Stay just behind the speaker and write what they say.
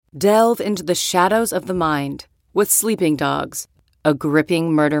Delve into the shadows of the mind with Sleeping Dogs, a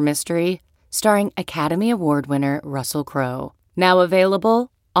gripping murder mystery starring Academy Award winner Russell Crowe. Now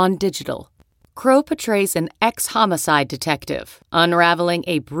available on digital. Crowe portrays an ex-homicide detective unraveling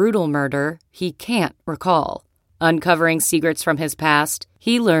a brutal murder he can't recall. Uncovering secrets from his past,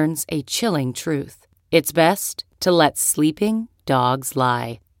 he learns a chilling truth. It's best to let sleeping dogs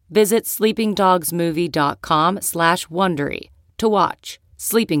lie. Visit sleepingdogsmovie.com/Wondery to watch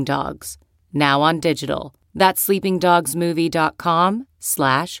Sleeping Dogs, now on digital. That's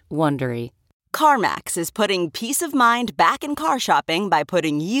sleepingdogsmovie.com/Wondery. CarMax is putting peace of mind back in car shopping by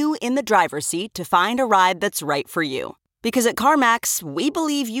putting you in the driver's seat to find a ride that's right for you. Because at CarMax, we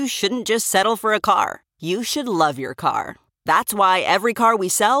believe you shouldn't just settle for a car. You should love your car. That's why every car we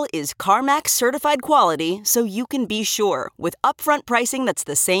sell is CarMax certified quality, so you can be sure with upfront pricing that's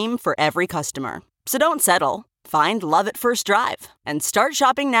the same for every customer. So don't settle. Find love at first drive and start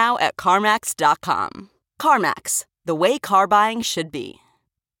shopping now at CarMax.com. CarMax, the way car buying should be.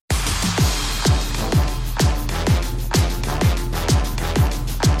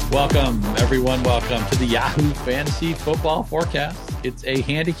 Welcome, everyone. Welcome to the Yahoo Fantasy Football Forecast. It's a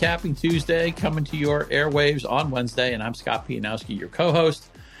handicapping Tuesday coming to your airwaves on Wednesday, and I'm Scott Pianowski, your co-host.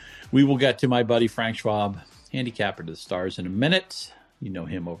 We will get to my buddy Frank Schwab, handicapper to the stars, in a minute. You know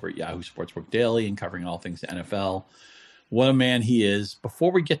him over at Yahoo Sportsbook Daily and covering all things NFL. What a man he is.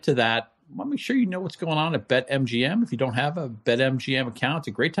 Before we get to that, I want to make sure you know what's going on at BetMGM. If you don't have a BetMGM account, it's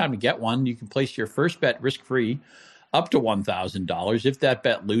a great time to get one. You can place your first bet risk-free up to $1,000. If that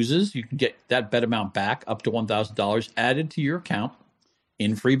bet loses, you can get that bet amount back up to $1,000 added to your account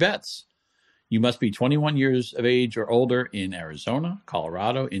in free bets. You must be 21 years of age or older in Arizona,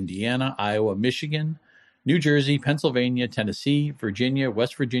 Colorado, Indiana, Iowa, Michigan, New Jersey, Pennsylvania, Tennessee, Virginia,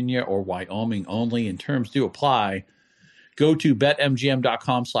 West Virginia, or Wyoming only, and terms do apply. Go to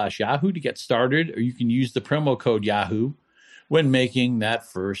betmgm.com/Yahoo to get started, or you can use the promo code Yahoo when making that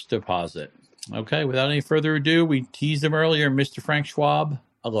first deposit. Okay, without any further ado, we teased him earlier, Mr. Frank Schwab.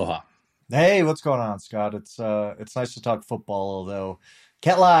 Aloha. Hey, what's going on, Scott? It's nice to talk football, although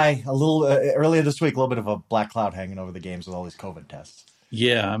can't lie, a little earlier this week, a little bit of a black cloud hanging over the games with all these COVID tests.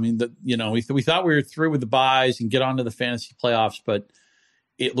 Yeah, I mean, we thought we were through with the buys and get on to the fantasy playoffs, but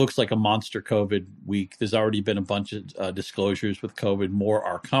it looks like a monster COVID week. There's already been a bunch of disclosures with COVID. More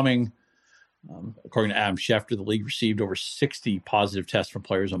are coming. According to Adam Schefter, the league received over 60 positive tests from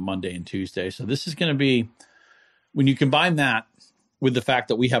players on Monday and Tuesday. So this is going to be, when you combine that with the fact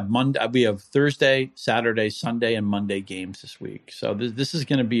that we have Thursday, Saturday, Sunday, and Monday games this week. So this is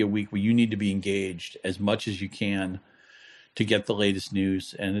going to be a week where you need to be engaged as much as you can to get the latest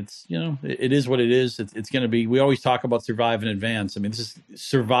news. And it's, it is what it is. It's going to be, we always talk about survive in advance. I mean,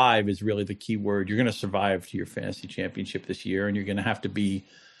 survive is really the key word. You're going to survive to your fantasy championship this year, and you're going to have to be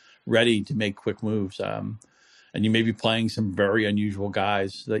ready to make quick moves. And you may be playing some very unusual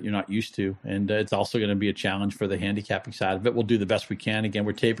guys that you're not used to. And it's also going to be a challenge for the handicapping side of it. We'll do the best we can. Again,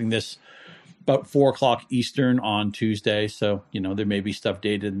 we're taping this about 4:00 Eastern on Tuesday. So, there may be stuff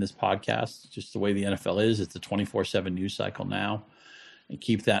dated in this podcast, just the way the NFL is. It's a 24/7 news cycle now. And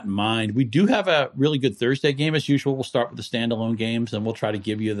keep that in mind. We do have a really good Thursday game as usual. We'll start with the standalone games, and we'll try to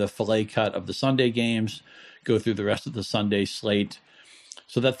give you the filet cut of the Sunday games, go through the rest of the Sunday slate.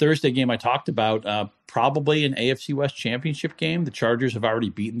 So that Thursday game I talked about, probably an AFC West championship game. The Chargers have already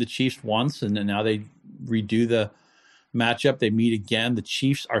beaten the Chiefs once, and then now they redo the matchup. They meet again. The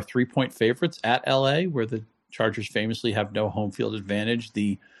Chiefs are 3-point favorites at LA, where the Chargers famously have no home field advantage.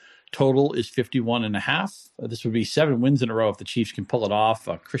 The total is 51.5. This would be 7 wins in a row if the Chiefs can pull it off.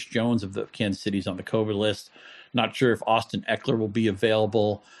 Chris Jones of the Kansas City's on the COVID list. Not sure if Austin Eckler will be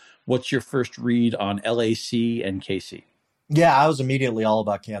available. What's your first read on LAC and KC? Yeah, I was immediately all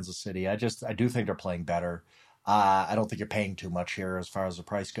about Kansas City. I do think they're playing better. I don't think you're paying too much here as far as the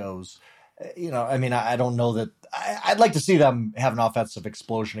price goes. I don't know that I'd like to see them have an offensive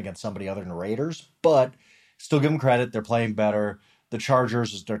explosion against somebody other than the Raiders, but still give them credit. They're playing better. The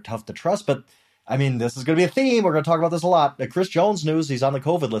Chargers, they're tough to trust, but this is going to be a theme. We're going to talk about this a lot. The Chris Jones news, he's on the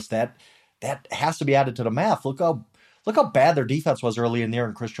COVID list. That has to be added to the math. Look how bad their defense was early in the year,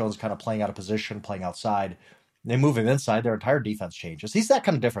 and Chris Jones kind of playing out of position, playing outside. They move him inside, their entire defense changes. He's that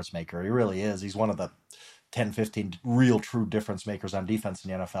kind of difference maker. He really is. He's one of the 10, 15 real true difference makers on defense in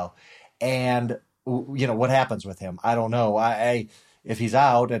the NFL. And, what happens with him? I don't know. If he's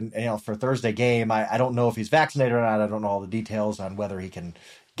out and, for Thursday game, I don't know if he's vaccinated or not. I don't know all the details on whether he can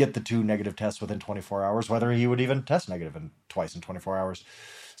get the 2 negative tests within 24 hours, whether he would even test negative twice in 24 hours.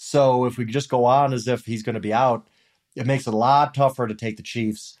 So if we could just go on as if he's going to be out, it makes it a lot tougher to take the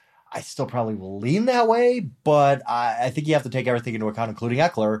Chiefs. I still probably will lean that way, but I think you have to take everything into account, including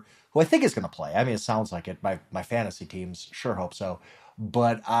Eckler, who I think is going to play. I mean, it sounds like it. My fantasy teams sure hope so.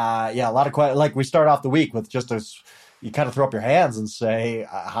 But yeah, a lot of like we start off the week with just this. You kind of throw up your hands and say,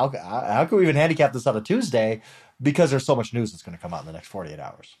 how can we even handicap this on a Tuesday? Because there's so much news that's going to come out in the next 48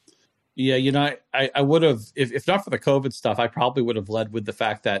 hours. Yeah, I would have, if not for the COVID stuff, I probably would have led with the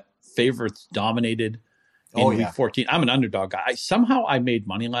fact that favorites dominated in week 14. I'm an underdog guy. Somehow I made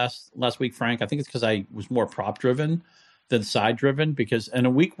money last week, Frank. I think it's because I was more prop driven than side driven, because in a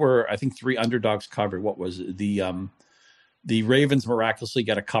week where I think 3 underdogs covered, what was it? The Ravens miraculously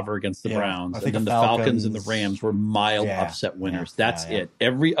got a cover against the Browns, and then the Falcons and the Rams were mild upset winners. That's it.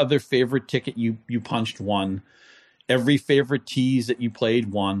 Every other favorite ticket you punched won. Every favorite tease that you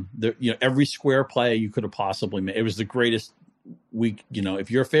played won. Every square play you could have possibly made. It was the greatest week.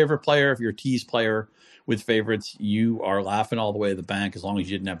 If you're a favorite player, if you're a tease player with favorites, you are laughing all the way to the bank as long as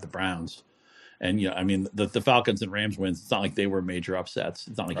you didn't have the Browns. And the Falcons and Rams wins. It's not like they were major upsets.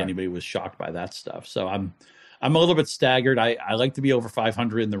 It's not like anybody was shocked by that stuff. So I'm a little bit staggered. I like to be over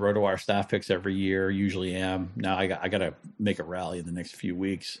 500 in the RotoWire staff picks every year. Usually am. Now I got to make a rally in the next few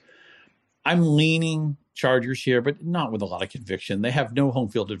weeks. I'm leaning Chargers here, but not with a lot of conviction. They have no home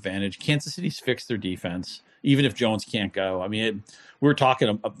field advantage. Kansas City's fixed their defense, even if Jones can't go. I mean, we were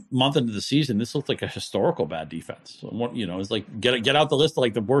talking a month into the season. This looked like a historical bad defense. So, it's like get out the list of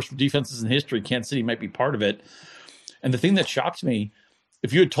like the worst defenses in history. Kansas City might be part of it. And the thing that shocks me,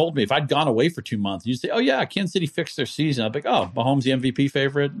 if you had told me, if I'd gone away for 2 months, you'd say, oh, yeah, Kansas City fixed their season. I'd be like, oh, Mahomes, the MVP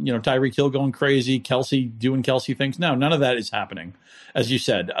favorite, Tyreek Hill going crazy, Kelsey doing Kelsey things. No, none of that is happening. As you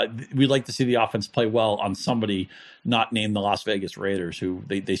said, we'd like to see the offense play well on somebody not named the Las Vegas Raiders, who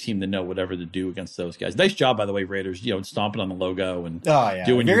they seem to know whatever to do against those guys. Nice job, by the way, Raiders, stomping on the logo and doing If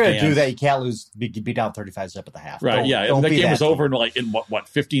you're going to do that, you can't be down 35-zip at the half. Right, that game was over in what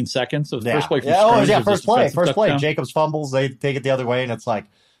 15 seconds? So the first play first play. Jacobs fumbles, they take it the other way, and it's like,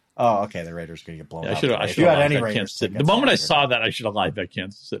 oh, okay, the Raiders are going to get blown up. I should have any Raiders tickets. The moment I saw that, I should have lied bet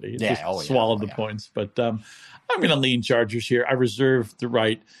Kansas City. Swallowed the points. But I'm going to lean Chargers here. I reserve the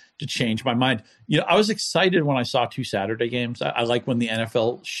right to change my mind. I was excited when I saw 2 Saturday games. I like when the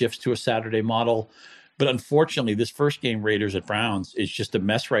NFL shifts to a Saturday model. But unfortunately, this first game, Raiders at Browns, is just a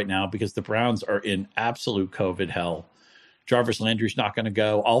mess right now because the Browns are in absolute COVID hell. Jarvis Landry's not going to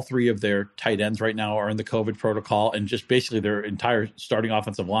go. All 3 of their tight ends right now are in the COVID protocol, and just basically their entire starting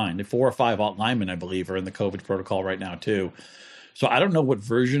offensive line. The 4 or 5 linemen, I believe, are in the COVID protocol right now too. So I don't know what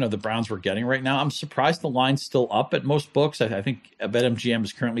version of the Browns we're getting right now. I'm surprised the line's still up at most books. I think BetMGM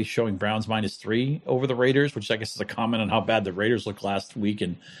is currently showing Browns -3 over the Raiders, which I guess is a comment on how bad the Raiders looked last week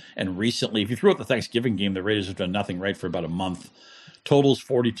and recently. If you threw out the Thanksgiving game, the Raiders have done nothing right for about a month. Total's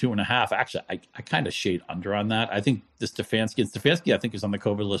 42.5. Actually, I kind of shade under on that. I think this Stefanski, I think, is on the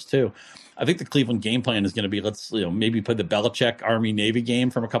COVID list too. I think the Cleveland game plan is going to be, let's maybe play the Belichick Army-Navy game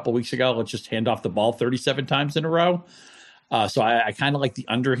from a couple weeks ago. Let's just hand off the ball 37 times in a row. So I kind of like the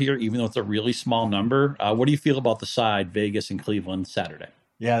under here, even though it's a really small number. What do you feel about the side, Vegas and Cleveland Saturday?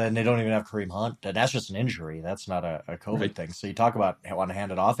 Yeah, and they don't even have Kareem Hunt. And that's just an injury. That's not a COVID thing. So you talk about want to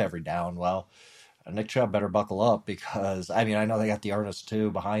hand it off every down. Well, Nick Chubb better buckle up because, I know they got the Ernest too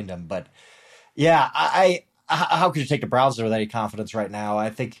behind him. But, yeah, how could you take the Browns there with any confidence right now? I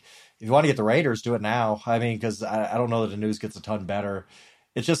think if you want to get the Raiders, do it now. Because I don't know that the news gets a ton better.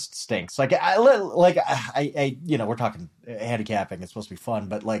 It just stinks. We're talking handicapping. It's supposed to be fun,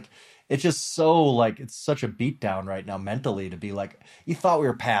 but it's just so it's such a beatdown right now mentally to be like, you thought we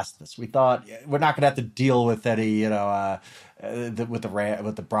were past this. We thought we're not going to have to deal with any, with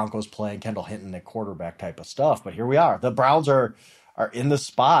the Broncos playing Kendall Hinton at quarterback type of stuff. But here we are. The Browns are in the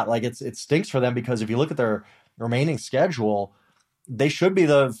spot. It stinks for them because if you look at their remaining schedule, they should be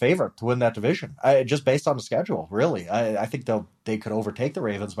the favorite to win that division, just based on the schedule. Really, I think they could overtake the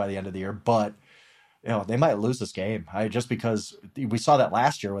Ravens by the end of the year, but they might lose this game. Just because we saw that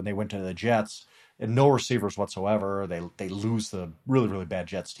last year when they went to the Jets and no receivers whatsoever. They lose the really, really bad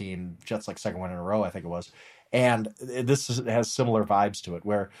Jets team. Jets second one in a row, I think it was. And this has similar vibes to it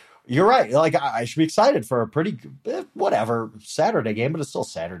where you're right. I should be excited for a pretty whatever Saturday game, but it's still a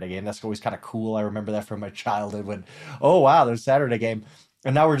Saturday game. That's always kind of cool. I remember that from my childhood when, oh, wow, there's a Saturday game.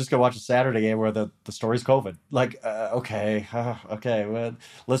 And now we're just going to watch a Saturday game where the story's COVID. Okay, well,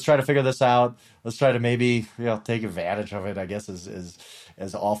 let's try to figure this out. Let's try to maybe take advantage of it, I guess, is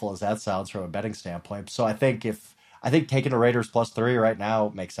as awful as that sounds from a betting standpoint. So I think taking the Raiders +3 right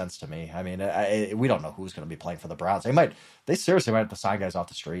now makes sense to me. We don't know who's going to be playing for the Browns. They seriously might have to sign guys off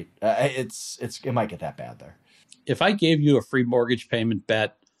the street. It might get that bad there. If I gave you a free mortgage payment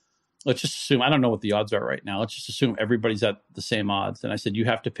bet let's just assume, I don't know what the odds are right now. Let's just assume everybody's at the same odds. And I said, you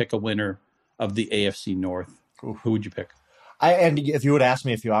have to pick a winner of the AFC North. Ooh. Who would you pick? And if you would ask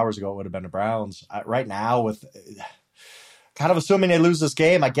me a few hours ago, it would have been the Browns. Right now, with kind of assuming they lose this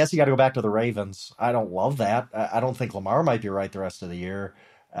game, I guess you got to go back to the Ravens. I don't love that. I don't think Lamar might be right the rest of the year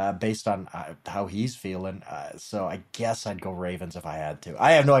based on how he's feeling. So I guess I'd go Ravens if I had to.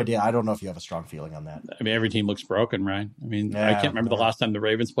 I have no idea. I don't know if you have a strong feeling on that. I mean, every team looks broken, right? I mean, I can't remember the last time the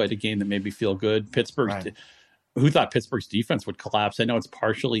Ravens played a game that made me feel good. Pittsburgh. Right. Who thought Pittsburgh's defense would collapse? I know it's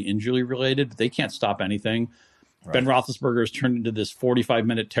partially injury related, but they can't stop anything. Right. Ben Roethlisberger has turned into this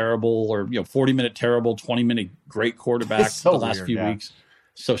 45-minute terrible or 40-minute terrible, 20-minute great quarterback so the last weird, few weeks.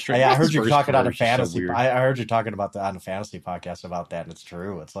 So strange. Yeah, I heard you talking on a fantasy. I heard you talking about on a fantasy podcast about that, and it's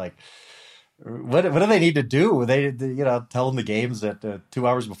true. It's like, what do they need to do? They tell them the games at 2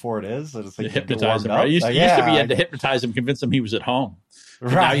 hours before it is. And it's like hypnotize him. Right? It used to be you had to hypnotize him, convince him he was at home.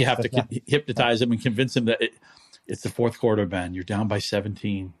 Right. Now you have to hypnotize him and convince him that it's the fourth quarter, Ben. You're down by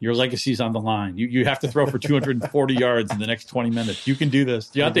 17. Your legacy's on the line. You have to throw for 240 yards in the next 20 minutes. You can do this.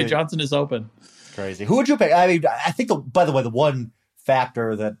 Deontay Johnson is open. Crazy. Who would you pick? I mean, I think, by the way, the one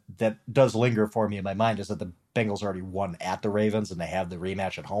factor that does linger for me in my mind is that the Bengals already won at the Ravens and they have the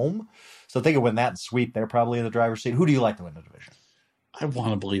rematch at home. So if they could win that and sweep, they're probably in the driver's seat. Who do you like to win the division? I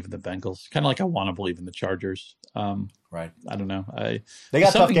want to believe in the Bengals. Kind of like I want to believe in the Chargers. Right. I don't know. They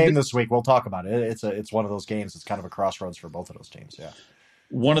got a tough game this week. We'll talk about it. It's one of those games. It's kind of a crossroads for both of those teams. Yeah.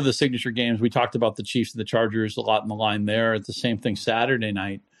 One of the signature games, we talked about the Chiefs and the Chargers a lot in the line there. It's the same thing Saturday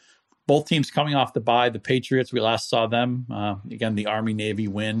night. Both teams coming off the bye. The Patriots, we last saw them. Again, the Army-Navy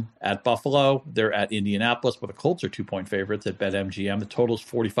win at Buffalo. They're at Indianapolis, but the Colts are 2-point favorites at BetMGM. The total is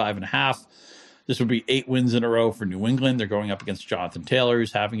 45.5. This would be 8 wins in a row for New England. They're going up against Jonathan Taylor,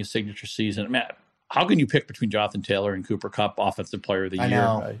 who's having a signature season. Man, how can you pick between Jonathan Taylor and Cooper Kupp, Offensive Player of the Year?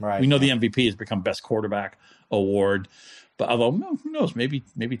 Know, right. We know the MVP has become Best Quarterback award. But although, who knows, maybe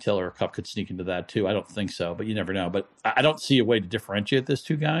Taylor or Kupp could sneak into that too. I don't think so, but you never know. But I don't see a way to differentiate these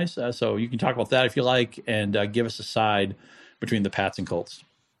two guys. So you can talk about that if you like, and give us a side between the Pats and Colts.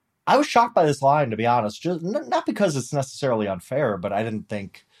 I was shocked by this line, to be honest. Just not because it's necessarily unfair, but I didn't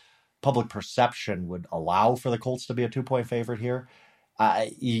think public perception would allow for the Colts to be a 2-point favorite here.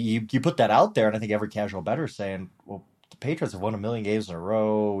 You put that out there, and I think every casual bettor is saying, well, the Patriots have won 1 million games in a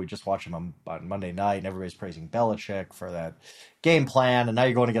row. We just watched them on Monday night, and everybody's praising Belichick for that game plan. And now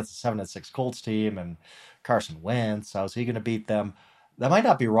you're going against the 7-6 Colts team and Carson Wentz. How's he going to beat them? That might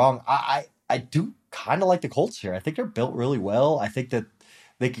not be wrong. I do kind of like the Colts here. I think they're built really well. I think that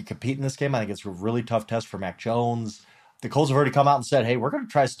they could compete in this game. I think it's a really tough test for Mac Jones. The Colts have already come out and said, hey, we're going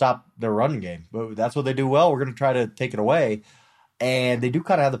to try to stop their running game. That's what they do well. We're going to try to take it away. And they do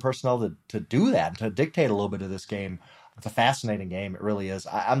kind of have the personnel to do that, to dictate a little bit of this game. It's a fascinating game. It really is.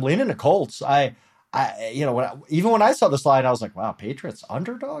 I'm leaning to Colts. Even when I saw this line, I was like, wow, Patriots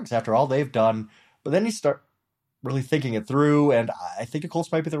underdogs after all they've done. But then you start really thinking it through, and I think the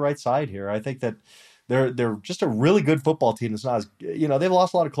Colts might be the right side here. I think that they're just a really good football team. It's not as, they've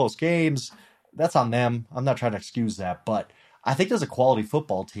lost a lot of close games. That's on them. I'm not trying to excuse that, but I think there's a quality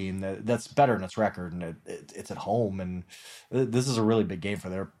football team that's better in its record, and it's at home, and this is a really big game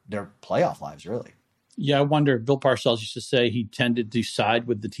for their playoff lives, really. Yeah, I wonder. Bill Parcells used to say he tended to side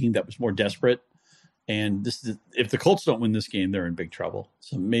with the team that was more desperate, and if the Colts don't win this game, they're in big trouble.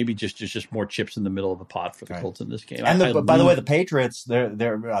 So maybe just more chips in the middle of the pot for the Colts in this game. And by the way, the Patriots, they're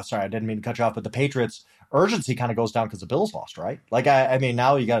sorry, I didn't mean to cut you off, but the Patriots' urgency kind of goes down because the Bills lost, right? Like I mean,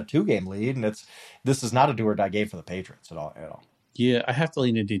 now you got a 2-game lead, and this is not a do or die game for the Patriots at all. Yeah, I have to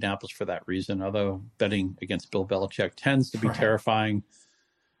lean Indianapolis for that reason. Although betting against Bill Belichick tends to be terrifying.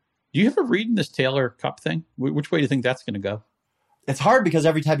 Do you ever read in this Taylor Kupp thing? Which way do you think that's going to go? It's hard because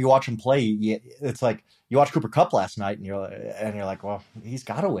every time you watch him play, it's like you watched Cooper Kupp last night, and you're like, well, he's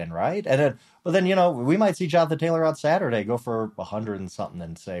got to win, right? And then, we might see Jonathan Taylor on Saturday go for 100 and something,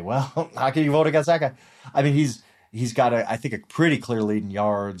 and say, well, how can you vote against that guy? I mean, he's got I think a pretty clear lead in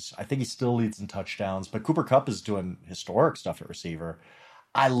yards. I think he still leads in touchdowns, but Cooper Kupp is doing historic stuff at receiver.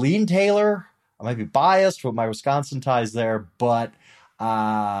 I lean Taylor. I might be biased with my Wisconsin ties there, but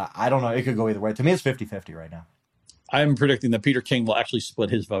I don't know. It could go either way. To me, it's 50-50 right now. I'm predicting that Peter King will actually split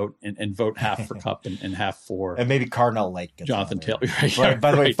his vote and vote half for Kupp and half for and maybe Carnell Lake gets Jonathan Taylor. Right,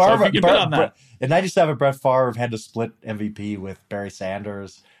 by the way, Favre, in '97, Brett Favre had to split MVP with Barry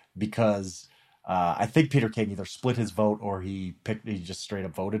Sanders because I think Peter King either split his vote or he just straight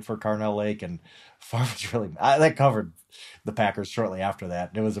up voted for Carnell Lake, and Favre was really that covered the Packers shortly after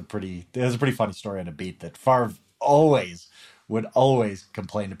that. It was a pretty funny story on a beat that Favre always would always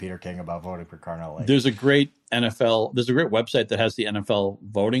complain to Peter King about voting for Carnell Lake. There's a great website that has the NFL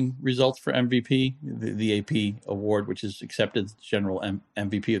voting results for MVP, the AP award, which is accepted as general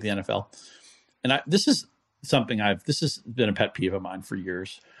MVP of the NFL. And this has been a pet peeve of mine for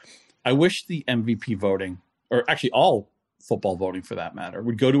years. I wish the MVP voting, or actually all football voting for that matter,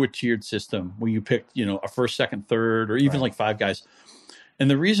 would go to a tiered system where you pick, a first, second, third, or even like five guys. And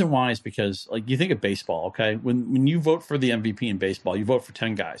the reason why is because, like, you think of baseball, okay? When you vote for the MVP in baseball, you vote for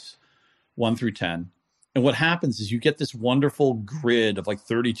 10 guys, 1 through 10. And what happens is you get this wonderful grid of like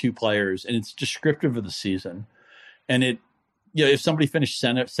 32 players, and it's descriptive of the season. And if somebody finished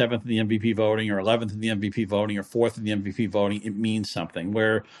 7th in the MVP voting, or 11th in the MVP voting, or 4th in the MVP voting, it means something.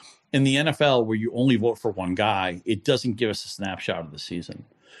 Where in the NFL, where you only vote for one guy, it doesn't give us a snapshot of the season.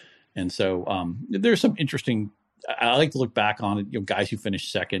 And so there's some interesting. I like to look back on it, guys who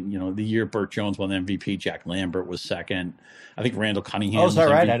finished second. The year Burt Jones won the MVP, Jack Lambert was second. I think Randall Cunningham. Oh, is that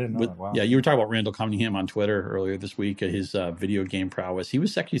right? I didn't know that. Wow. Yeah, you were talking about Randall Cunningham on Twitter earlier this week, his video game prowess. He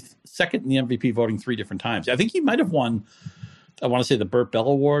was second in the MVP voting 3 different times. I think he might have won, I want to say, the Burt Bell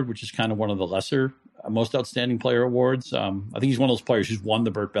Award, which is kind of one of the lesser most outstanding player awards. I think he's one of those players who's won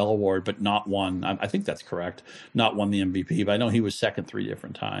the Burt Bell Award, but not won. I think that's correct. Not won the MVP, but I know he was second 3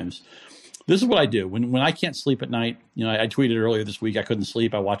 different times. This is what I do when I can't sleep at night. I tweeted earlier this week I couldn't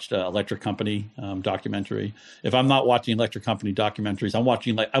sleep. I watched Electric Company documentary. If I'm not watching Electric Company documentaries, I'm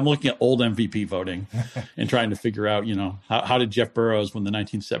looking at old MVP voting and trying to figure out, how did Jeff Burrows win the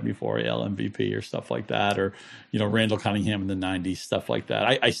 1974 AL MVP or stuff like that, or Randall Cunningham in the 90s, stuff like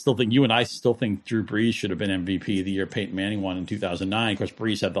that. I still think Drew Brees should have been MVP the year Peyton Manning won in 2009, because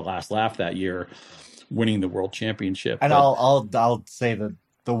Brees had the last laugh that year, winning the World Championship. And I'll say that.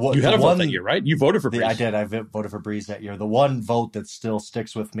 You had a vote that year, right? You voted for Brees. I did. I voted for Brees that year. The one vote that still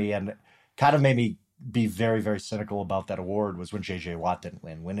sticks with me and kind of made me be very, very cynical about that award was when J.J. Watt didn't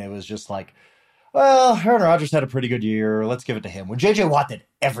win. When it was just like, well, Aaron Rodgers had a pretty good year. Let's give it to him. When J.J. Watt did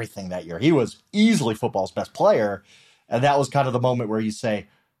everything that year, he was easily football's best player. And that was kind of the moment where you say,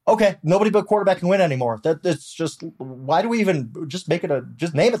 okay, nobody but quarterback can win anymore. That's just, why do we even just name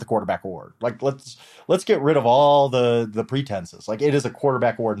it the quarterback award? Like, let's get rid of all the pretenses. Like, it is a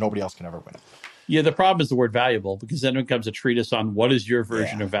quarterback award. Nobody else can ever win it. Yeah, the problem is the word valuable, because then it becomes a treatise on what is your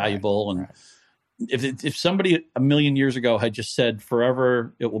version of valuable. Right. If somebody a million years ago had just said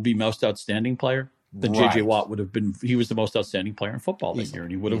forever it will be most outstanding player, then J.J. Watt would have been, he was the most outstanding player in football that year,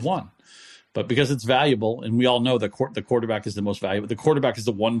 and he would have won. But because it's valuable, and we all know that the quarterback is the most valuable. The quarterback is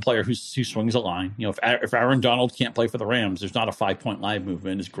the one player who swings a line. If Aaron Donald can't play for the Rams, there's not a 5-point line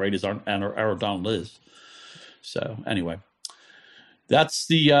movement as great as Aaron Donald is. So anyway, that's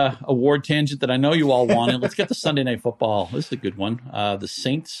the award tangent that I know you all wanted. Let's get to Sunday Night Football. This is a good one. The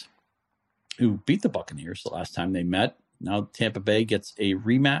Saints, who beat the Buccaneers the last time they met. Now Tampa Bay gets a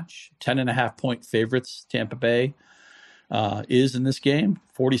rematch. 10.5-point favorites. Tampa Bay is in this game.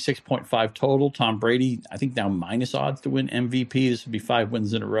 46.5 total. Tom Brady, I think now minus odds to win MVP. This would be 5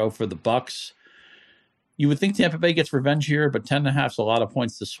 wins in a row for the Bucs. You would think Tampa Bay gets revenge here, but 10.5 is a lot of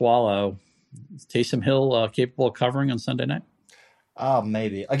points to swallow. Is Taysom Hill capable of covering on Sunday night?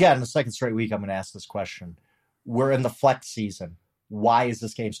 Maybe. Again, the second straight week, I'm going to ask this question. We're in the flex season. Why is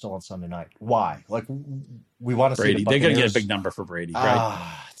this game still on Sunday night? Why? Like, we want to Brady. see the They're going to get a big number for Brady,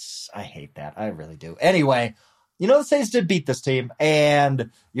 right? I hate that. I really do. Anyway, the Saints did beat this team, and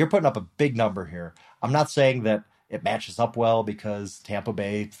you're putting up a big number here. I'm not saying that it matches up well, because Tampa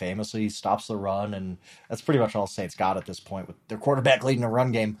Bay famously stops the run, and that's pretty much all Saints got at this point with their quarterback leading the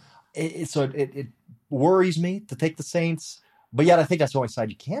run game. So it worries me to take the Saints, but yet I think that's the only side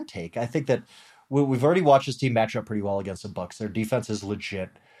you can take. I think that we've already watched this team match up pretty well against the Bucs. Their defense is legit.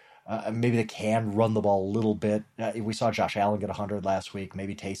 Maybe they can run the ball a little bit. We saw Josh Allen get 100 last week.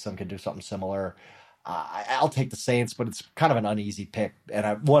 Maybe Taysom could do something similar. I'll take the Saints, but it's kind of an uneasy pick. And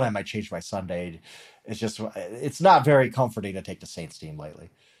I might change by Sunday. It's not very comforting to take the Saints team lately.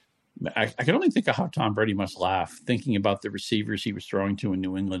 I can only think of how Tom Brady must laugh thinking about the receivers he was throwing to in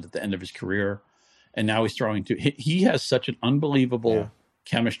New England at the end of his career. And now he's throwing to, he has such an unbelievable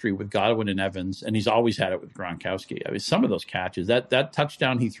chemistry with Godwin and Evans, and he's always had it with Gronkowski. I mean, some of those catches, that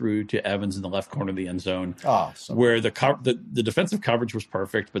touchdown he threw to Evans in the left corner of the end zone, where the defensive coverage was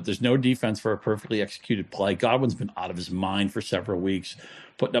perfect, but there's no defense for a perfectly executed play. Godwin's been out of his mind for several weeks,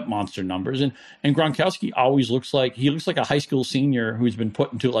 putting up monster numbers, and Gronkowski always looks like a high school senior who's been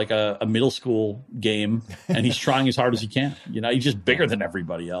put into like a middle school game, and he's trying as hard as he can. He's just bigger than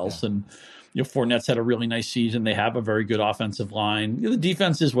everybody else, and. Fournette's had a really nice season. They have a very good offensive line. The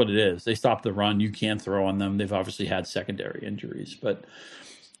defense is what it is. They stop the run. You can throw on them. They've obviously had secondary injuries. But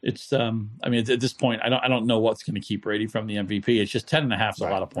It's I mean, at this point, I don't know what's going to keep Brady from the MVP. It's just 10.5 is a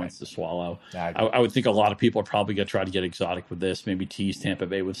lot of points to swallow. I would think a lot of people are probably going to try to get exotic with this, maybe tease Tampa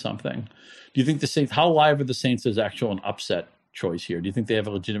Bay with something. Do you think the Saints? How live are the Saints as actual an upset choice here? Do you think they have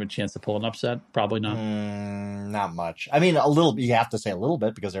a legitimate chance to pull an upset? Probably not. Not much. I mean, a little. You have to say a little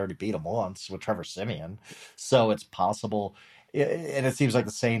bit because they already beat them once with Trevor Siemian, so it's possible. And it seems like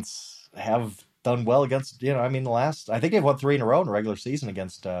the Saints have done well against, I mean, I think they've won 3 in a row in the regular season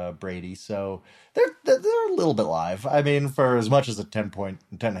against Brady. So they're a little bit live. I mean, for as much as a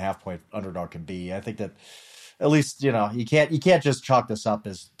 10.5 point underdog can be, I think that at least, you can't just chalk this up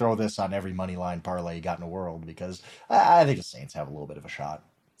as throw this on every money line parlay you got in the world, because I think the Saints have a little bit of a shot.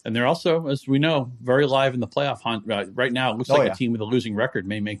 And they're also, as we know, very live in the playoff hunt. Right now, it looks like a team with a losing record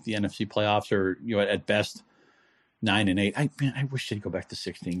may make the NFC playoffs, or, at best, 9-8. I wish they'd go back to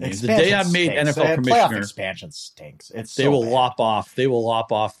 16 games. The day I made NFL commissioner, playoff expansion stinks. They will lop off the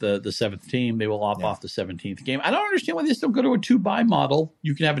 7th team. They will lop off the 17th game. I don't understand why they still go to a 2-bye model.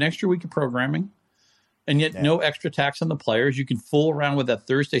 You can have an extra week of programming, and yet no extra tax on the players. You can fool around with that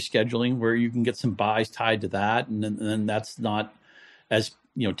Thursday scheduling where you can get some buys tied to that, and then that's not as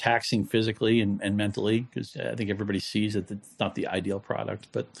taxing physically and mentally, because I think everybody sees that it's not the ideal product,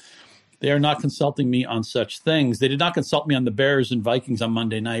 but. They are not consulting me on such things. They did not consult me on the Bears and Vikings on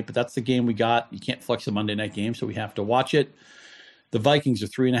Monday night, but that's the game we got. You can't flex a Monday night game, so we have to watch it. The Vikings are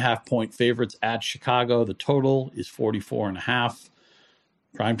 3.5 point favorites at Chicago. The total is 44.5.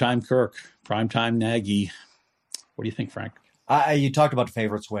 Primetime Kirk, primetime Nagy. What do you think, Frank? You talked about the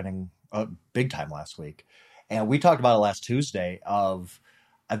favorites winning big time last week, and we talked about it last Tuesday of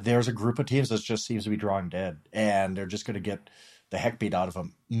there's a group of teams that just seems to be drawing dead, and they're just going to get the heck beat out of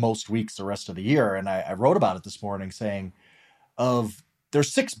them most weeks the rest of the year. And I wrote about it this morning saying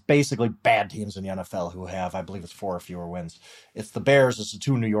there's 6 basically bad teams in the NFL who have, I believe it's 4 or fewer wins. It's the Bears, it's the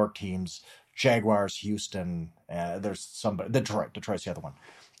 2 New York teams, Jaguars, Houston, there's somebody, Detroit's the other one.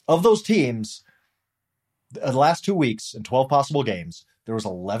 Of those teams, the last 2 weeks in 12 possible games, there was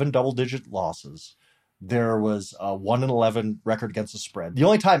 11 double-digit losses. There was a 1-11 record against the spread. The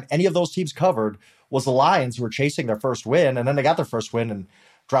only time any of those teams covered was the Lions, who were chasing their first win, and then they got their first win and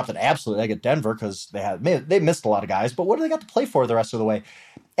dropped an absolute egg at Denver because they missed a lot of guys. But what do they got to play for the rest of the way?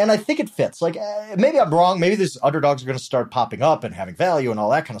 And I think it fits. Like, maybe I'm wrong. Maybe these underdogs are going to start popping up and having value and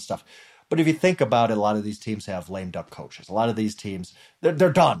all that kind of stuff. But if you think about it, a lot of these teams have lame duck coaches. A lot of these teams,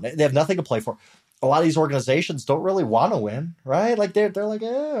 they're done. They have nothing to play for. A lot of these organizations don't really want to win, right? Like they're like,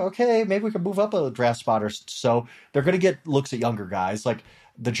 okay, maybe we can move up a draft spot, or so they're going to get looks at younger guys like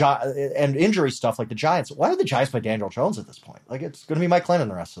and injury stuff like the Giants. Why would the Giants play Daniel Jones at this point? Like, it's going to be Mike Glennon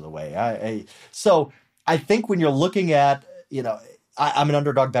the rest of the way. So I think when you're looking at, I'm an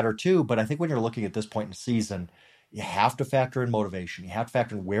underdog better too, but I think when you're looking at this point in the season, you have to factor in motivation. You have to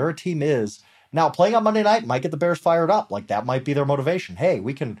factor in where a team is. Now, playing on Monday night might get the Bears fired up. Like, that might be their motivation. Hey,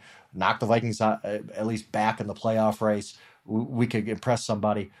 we can knock the Vikings at least back in the playoff race. We could impress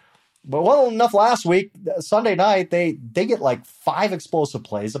somebody. But well enough last week, Sunday night, they get like 5 explosive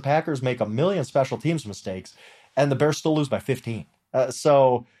plays. The Packers make a million special teams mistakes, and the Bears still lose by 15.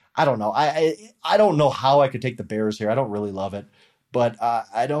 So I don't know. I don't know how I could take the Bears here. I don't really love it. But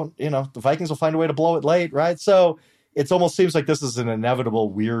I don't, the Vikings will find a way to blow it late, right? So it almost seems like this is an inevitable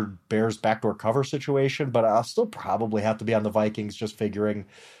weird Bears backdoor cover situation, but I'll still probably have to be on the Vikings, just figuring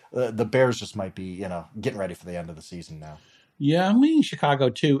the Bears just might be, getting ready for the end of the season now. Yeah, I'm leaning Chicago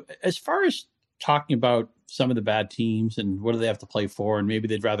too. As far as talking about some of the bad teams and what do they have to play for, and maybe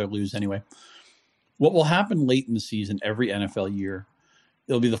they'd rather lose anyway. What will happen late in the season every NFL year,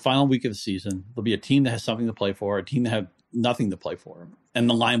 it'll be the final week of the season. There'll be a team that has something to play for, a team that have nothing to play for, and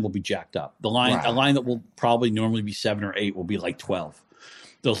the line will be jacked up. A line that will probably normally be 7 or 8 will be like 12.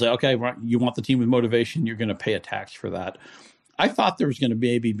 They'll say, okay, you want the team with motivation, you're going to pay a tax for that. I thought there was going to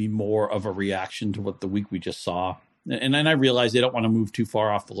maybe be more of a reaction to what the week we just saw. And then I realized they don't want to move too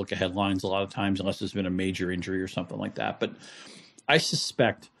far off the look ahead lines a lot of times unless there's been a major injury or something like that. But I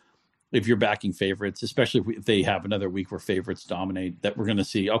suspect if you're backing favorites, especially if they have another week where favorites dominate, that we're going to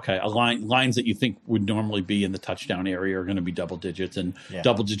see, okay, lines that you think would normally be in the touchdown area are going to be double digits, and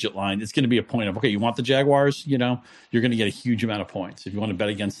double-digit line. It's going to be a point of, okay, you want the Jaguars, you're going to get a huge amount of points. If you want to bet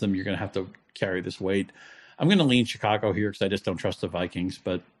against them, you're going to have to carry this weight. I'm going to lean Chicago here because I just don't trust the Vikings,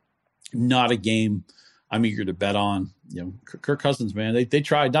 but not a game I'm eager to bet on. Kirk Cousins, man, they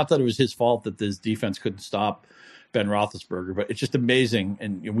tried. Not that it was his fault that this defense couldn't stop Ben Roethlisberger. But it's just amazing.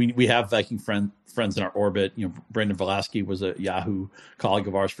 And we have Viking friends in our orbit. Brendan Velasquez was a Yahoo colleague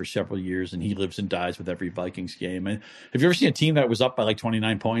of ours for several years, and he lives and dies with every Vikings game. And have you ever seen a team that was up by like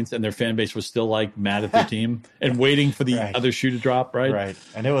 29 points and their fan base was still like mad at their team and waiting for the other shoe to drop, right? Right.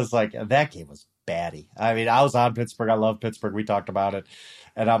 And it was like, that game was batty. I mean, I was on Pittsburgh. I love Pittsburgh. We talked about it.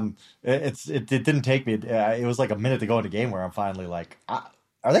 And it didn't take me. It was like a minute to go in the game where I'm finally like,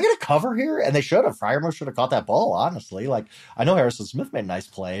 are they going to cover here? And they should have. Freiermuth should have caught that ball, honestly. Like, I know Harrison Smith made a nice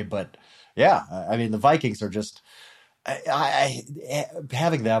play, but yeah, I mean, the Vikings are just,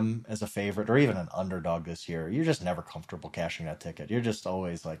 having them as a favorite or even an underdog this year, you're just never comfortable cashing that ticket. You're just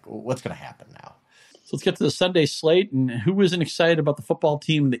always like, what's going to happen now? So let's get to the Sunday slate. And who isn't excited about the football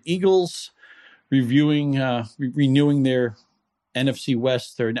team? The Eagles renewing their NFC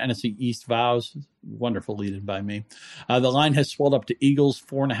West or NFC East vows. Wonderful lead-in by me. The line has swelled up to Eagles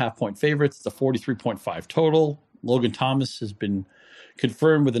 4.5-point favorites. It's a 43.5 total. Logan Thomas has been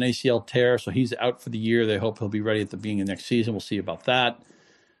confirmed with an ACL tear, so he's out for the year. They hope he'll be ready at the beginning of next season. We'll see about that.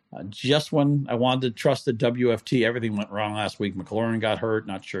 Just when I wanted to trust the WFT, everything went wrong last week. McLaurin got hurt.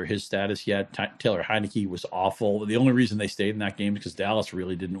 Not sure his status yet. Taylor Heineke was awful. The only reason they stayed in that game is because Dallas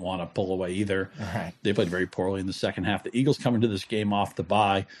really didn't want to pull away either. Right. They played very poorly in the second half. The Eagles come into this game off the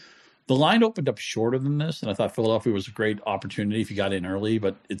bye. The line opened up shorter than this, and I thought Philadelphia was a great opportunity if you got in early.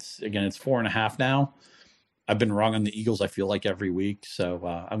 But it's 4.5 now. I've been wrong on the Eagles, I feel like, every week. So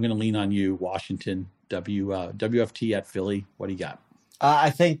I'm going to lean on you, Washington, WFT at Philly. What do you got?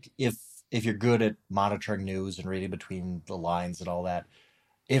 I think if you're good at monitoring news and reading between the lines and all that,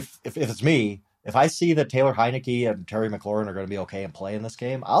 if it's me, if I see that Taylor Heineke and Terry McLaurin are going to be okay and play in this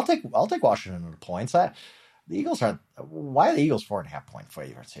game, I'll take Washington in the points. The Eagles aren't. Why are the Eagles 4.5-point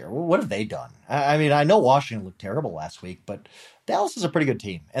favorites here? What have they done? I mean, I know Washington looked terrible last week, but Dallas is a pretty good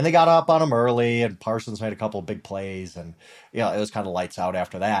team, and they got up on them early, and Parsons made a couple of big plays, and it was kind of lights out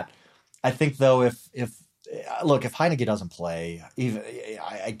after that. I think though, if Heineke doesn't play, even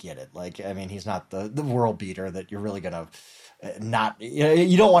I get it. Like, I mean, he's not the world beater that you're really gonna not.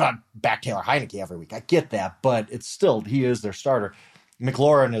 You don't want to back Taylor Heineke every week. I get that, but it's still he is their starter.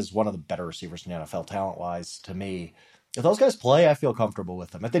 McLaurin is one of the better receivers in the NFL talent-wise to me. If those guys play, I feel comfortable with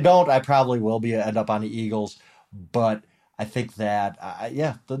them. If they don't, I probably will end up on the Eagles. But I think that,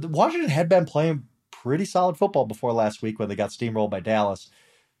 the Washington had been playing pretty solid football before last week when they got steamrolled by Dallas.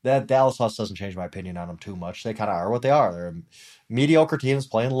 That Dallas loss doesn't change my opinion on them too much. They kind of are what they are. They're a mediocre team that's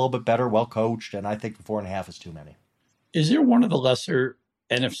playing a little bit better, well-coached, and I think the 4.5 is too many. Is there one of the lesser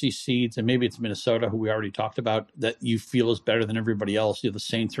NFC seeds, and maybe it's Minnesota, who we already talked about, that you feel is better than everybody else? The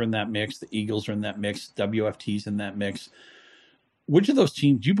Saints are in that mix. The Eagles are in that mix. WFT's in that mix. Which of those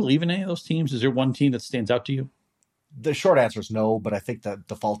teams, do you believe in any of those teams? Is there one team that stands out to you? The short answer is no, but I think the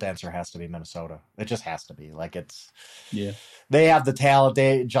default answer has to be Minnesota. It just has to be. Like, they have the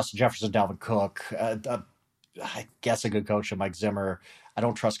talent. Justin Jefferson, Dalvin Cook, I guess a good coach, Mike Zimmer. I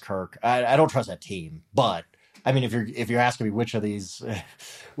don't trust Kirk. I don't trust that team, but I mean, if you're asking me which of these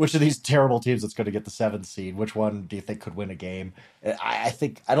terrible teams that's going to get the 7th seed, which one do you think could win a game? I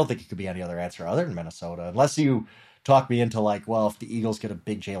don't think it could be any other answer other than Minnesota, unless you talk me into like, well, if the Eagles get a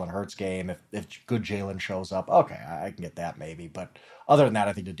big Jalen Hurts game, if good Jalen shows up, okay, I can get that maybe. But other than that,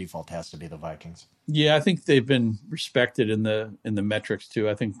 I think the default has to be the Vikings. Yeah, I think they've been respected in the metrics too.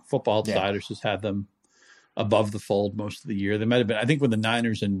 I think Football Outsiders has had them above the fold most of the year. They might have been. I think when the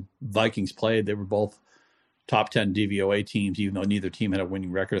Niners and Vikings played, they were both top 10 DVOA teams, even though neither team had a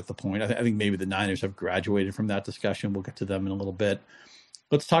winning record at the point. I think maybe the Niners have graduated from that discussion. We'll get to them in a little bit.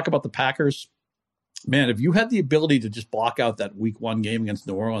 Let's talk about the Packers. Man, if you had the ability to just block out that week 1 game against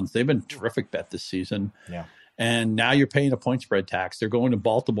New Orleans, they've been a terrific bet this season. Yeah. And now you're paying a point spread tax. They're going to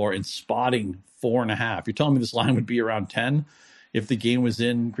Baltimore and spotting 4.5. You're telling me this line would be around 10 if the game was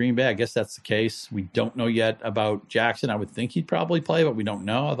in Green Bay? I guess that's the case. We don't know yet about Jackson. I would think he'd probably play, but we don't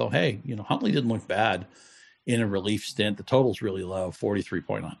know. Although, hey, Huntley didn't look bad in a relief stint. The total's really low,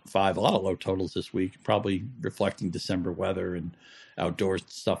 43.5. A lot of low totals this week, probably reflecting December weather and outdoors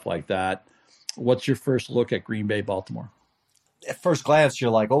stuff like that. What's your first look at Green Bay, Baltimore? At first glance,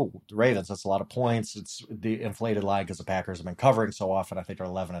 you're like, oh, the Ravens, that's a lot of points. It's the inflated line because the Packers have been covering so often. I think they're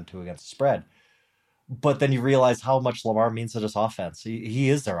 11-2 against the spread. But then you realize how much Lamar means to this offense. He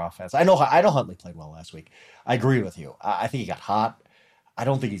is their offense. I know Huntley played well last week. I agree with you. I think he got hot. I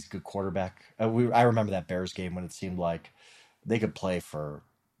don't think he's a good quarterback. I remember that Bears game when it seemed like they could play for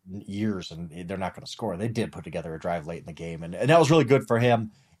years and they're not going to score. They did put together a drive late in the game, and that was really good for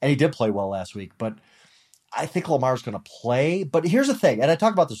him. And he did play well last week. But I think Lamar's going to play. But here's the thing, and I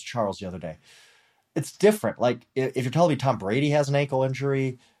talked about this with Charles the other day. It's different. Like, if you're telling me Tom Brady has an ankle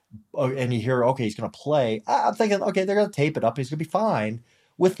injury, and you hear, okay, he's going to play. I'm thinking, okay, they're going to tape it up. He's going to be fine.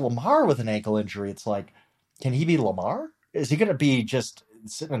 With Lamar with an ankle injury, it's like, can he be Lamar? Is he going to be just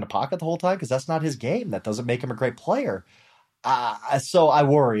sitting in the pocket the whole time? Because that's not his game. That doesn't make him a great player. So I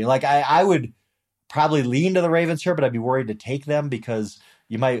worry. Like I would probably lean to the Ravens here, but I'd be worried to take them because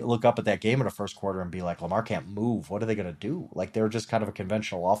you might look up at that game in the first quarter and be like, Lamar can't move. What are they going to do? Like they're just kind of a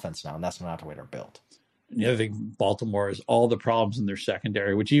conventional offense now, and that's not the way they're built. And the other thing, Baltimore is all the problems in their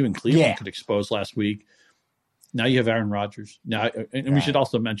secondary, which even Cleveland could expose last week. Now you have Aaron Rodgers. Now, and we should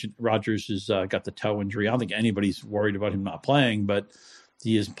also mention Rodgers has got the toe injury. I don't think anybody's worried about him not playing, but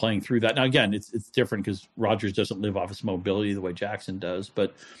he is playing through that. Now, again, it's different because Rodgers doesn't live off his mobility the way Jackson does.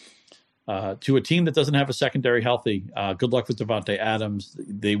 But to a team that doesn't have a secondary healthy, good luck with Devontae Adams.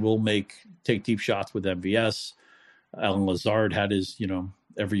 They will take deep shots with MVS. Allen Lazard had his,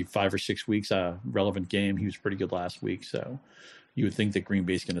 every 5 or 6 weeks relevant game. He was pretty good last week. So you would think that Green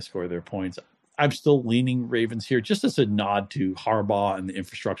Bay's going to score their points. I'm still leaning Ravens here just as a nod to Harbaugh and the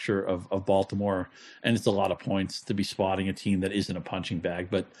infrastructure of Baltimore. And it's a lot of points to be spotting a team that isn't a punching bag.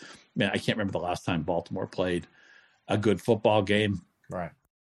 But, man, I can't remember the last time Baltimore played a good football game. Right.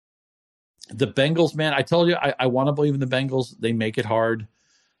 The Bengals, man, I told you, I want to believe in the Bengals. They make it hard.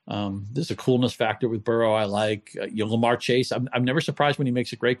 There's a coolness factor with Burrow I like. Lamar Chase, I'm never surprised when he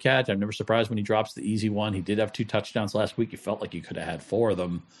makes a great catch. I'm never surprised when he drops the easy one. He did have 2 touchdowns last week. It felt like he could have had 4 of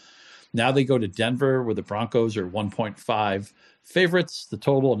them. Now they go to Denver where the Broncos are 1.5 favorites. The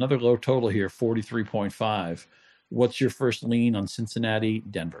total, another low total here, 43.5. What's your first lean on Cincinnati,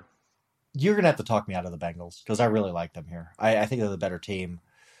 Denver? You're going to have to talk me out of the Bengals because I really like them here. I think they're the better team.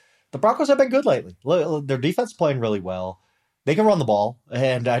 The Broncos have been good lately. Their defense is playing really well. They can run the ball.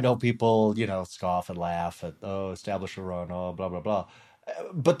 And I know people, scoff and laugh at, establish a run, blah, blah, blah.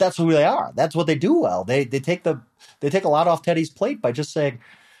 But that's who they are. That's what they do well. They take a lot off Teddy's plate by just saying,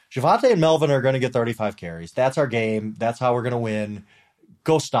 Javonte and Melvin are going to get 35 carries. That's our game. That's how we're going to win.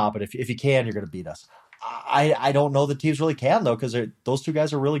 Go stop it. If you can, you're going to beat us. I don't know the teams really can, though, because those 2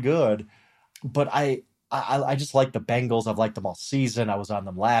 guys are really good. But I just like the Bengals. I've liked them all season. I was on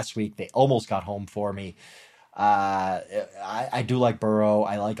them last week. They almost got home for me. I do like Burrow.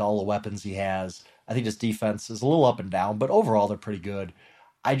 I like all the weapons he has. I think his defense is a little up and down, but overall they're pretty good.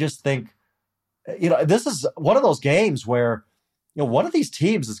 I just think, this is one of those games where, one of these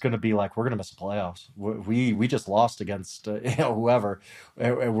teams is going to be like, we're going to miss the playoffs. We just lost against whoever,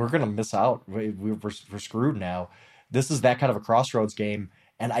 and we're going to miss out. We're screwed now. This is that kind of a crossroads game,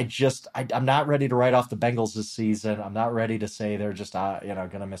 and I'm not ready to write off the Bengals this season. I'm not ready to say they're just going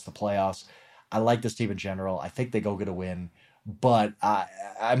to miss the playoffs. I like this team in general. I think they go get a win, but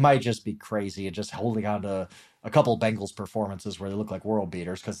I might just be crazy and just holding on to a couple of Bengals performances where they look like world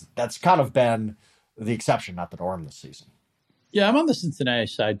beaters because that's kind of been the exception, not the norm this season. Yeah, I'm on the Cincinnati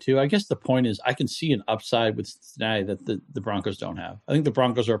side, too. I guess the point is I can see an upside with Cincinnati that the Broncos don't have. I think the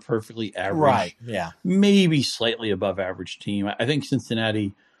Broncos are a perfectly average, right? Yeah, maybe slightly above average team. I think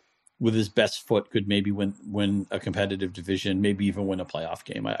Cincinnati, with his best foot, could maybe win a competitive division, maybe even win a playoff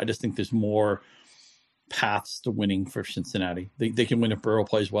game. I just think there's more paths to winning for Cincinnati. They can win if Burrow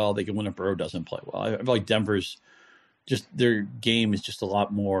plays well. They can win if Burrow doesn't play well. I feel like Denver's just their game is just a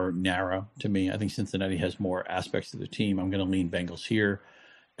lot more narrow to me. I think Cincinnati has more aspects to the team. I'm going to lean Bengals here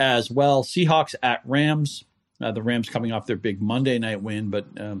as well. Seahawks at Rams. The Rams coming off their big Monday night win, but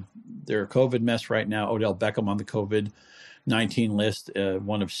they're a COVID mess right now. Odell Beckham on the COVID-19 list,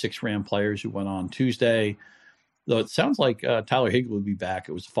 one of 6 Ram players who went on Tuesday. Though it sounds like Tyler Higbee will be back.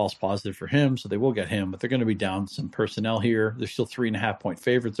 It was a false positive for him, so they will get him, but they're going to be down some personnel here. They're still 3.5-point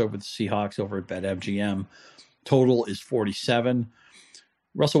favorites over the Seahawks over at BetMGM. Total is 47.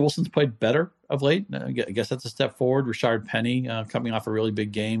 Russell Wilson's played better of late. I guess that's a step forward. Rashard Penny coming off a really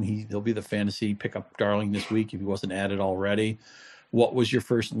big game. He'll be the fantasy pickup darling this week if he wasn't added already. What was your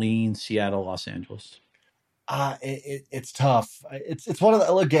first lean, Seattle, Los Angeles? It's tough. It's one of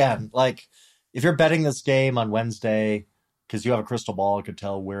the, again, like if you're betting this game on Wednesday because you have a crystal ball and could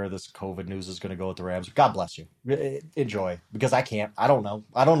tell where this COVID news is going to go with the Rams, God bless you. Enjoy, because I can't. I don't know.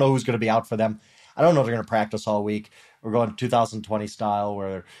 I don't know who's going to be out for them. I don't know if they're going to practice all week. We're going 2020 style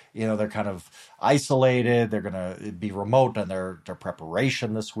where, they're kind of isolated. They're going to be remote in their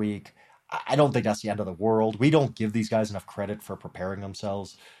preparation this week. I don't think that's the end of the world. We don't give these guys enough credit for preparing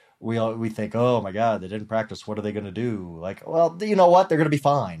themselves. We think, oh my God, they didn't practice. What are they going to do? Like, well, you know what? They're going to be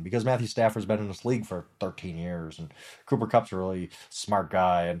fine because Matthew Stafford's been in this league for 13 years, and Cooper Kupp's a really smart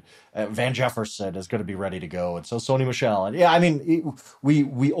guy, and Van Jefferson is going to be ready to go, and so Sony Michel. And yeah, I mean,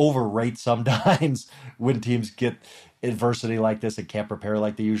 we overrate sometimes when teams get adversity like this and can't prepare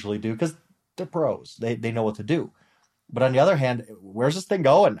like they usually do because they're pros. They know what to do. But on the other hand, where's this thing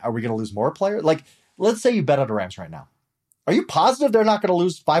going? Are we going to lose more players? Like, let's say you bet on the Rams right now. Are you positive they're not going to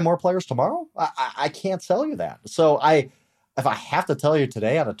lose 5 more players tomorrow? I can't tell you that. So if I have to tell you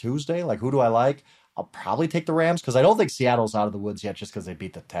today on a Tuesday, like, who do I like? I'll probably take the Rams because I don't think Seattle's out of the woods yet just because they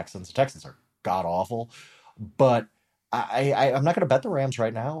beat the Texans. The Texans are god-awful. But I'm not going to bet the Rams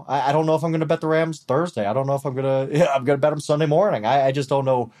right now. I don't know if I'm going to bet the Rams Thursday. I don't know if I'm going to bet them Sunday morning. I just don't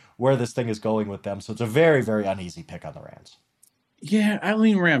know where this thing is going with them. So it's a very, very uneasy pick on the Rams. Yeah, I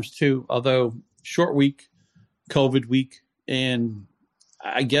lean Rams too, although short week, COVID week. And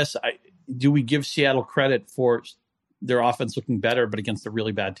I guess do we give Seattle credit for their offense looking better, but against a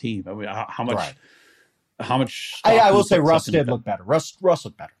really bad team? I mean, how much? Right. How much? I will say Russ did look better. Russ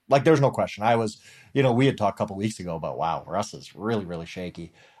looked better. Like, there's no question. We had talked a couple weeks ago about, wow, Russ is really, really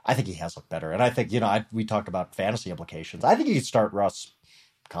shaky. I think he has looked better. And I think, we talked about fantasy implications. I think you could start Russ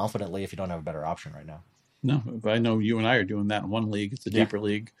confidently if you don't have a better option right now. No, but I know you and I are doing that in one league. It's a deeper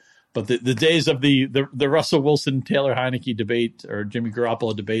league. But the days of the Russell Wilson, Taylor Heineke debate or Jimmy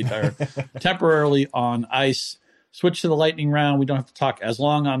Garoppolo debate are temporarily on ice. Switch to the lightning round. We don't have to talk as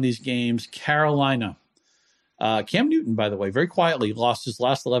long on these games. Carolina. Cam Newton, by the way, very quietly lost his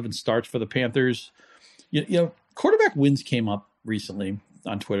last 11 starts for the Panthers. Quarterback wins came up recently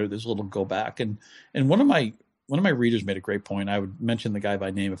on Twitter. There's a little go back, and one of my readers made a great point. I would mention the guy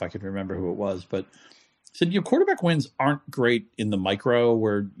by name if I could remember who it was, but said quarterback wins aren't great in the micro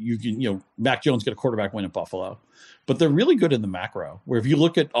where you can Mac Jones get a quarterback win at Buffalo, but they're really good in the macro where if you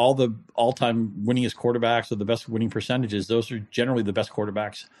look at all the all-time winningest quarterbacks or the best winning percentages, those are generally the best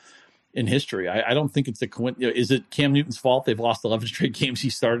quarterbacks in history. I don't think it's is it Cam Newton's fault they've lost 11 straight games he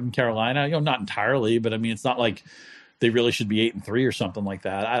started in Carolina? Not entirely, but I mean, it's not like they really should be 8-3 or something like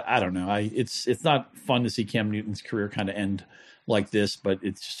that. I don't know. It's not fun to see Cam Newton's career kind of end like this, but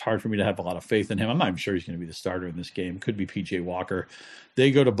it's just hard for me to have a lot of faith in him. I'm not even sure he's going to be the starter in this game. Could be PJ Walker.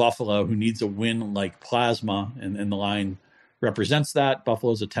 They go to Buffalo, who needs a win like plasma, and the line represents that.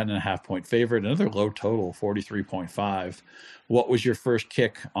 Buffalo's a 10.5-point favorite. Another low total, 43.5. What was your first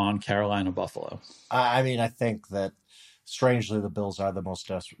kick on Carolina Buffalo? I mean, I think that strangely the Bills are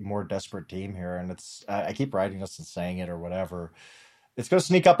the more desperate team here, and it's I keep writing this and saying it or whatever. It's going to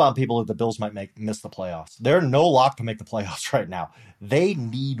sneak up on people that the Bills might miss the playoffs. They're no lock to make the playoffs right now. They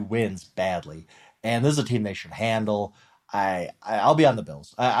need wins badly, and this is a team they should handle. I'll be on the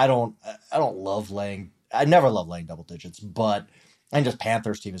Bills. I don't love laying. I never love laying double digits, but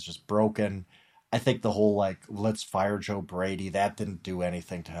Panthers team is just broken. I think the whole let's fire Joe Brady, that didn't do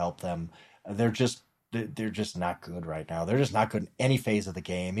anything to help them. They're just not good right now. They're just not good in any phase of the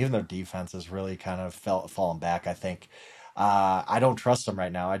game. Even their defense has really kind of fallen back, I think. I don't trust them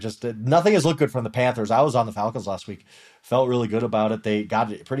right now. Nothing has looked good from the Panthers. I was on the Falcons last week. Felt really good about it. They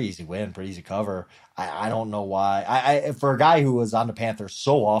got a pretty easy win, pretty easy cover. I don't know why. For a guy who was on the Panthers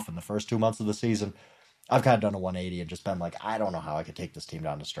so often the first 2 months of the season, I've kind of done a 180 and just been like, I don't know how I could take this team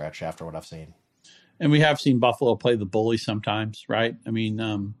down the stretch after what I've seen. And we have seen Buffalo play the bully sometimes, right? I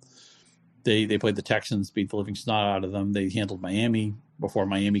mean, they played the Texans, beat the living snot out of them. They handled Miami before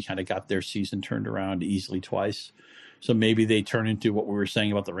Miami kind of got their season turned around easily twice. So maybe they turn into what we were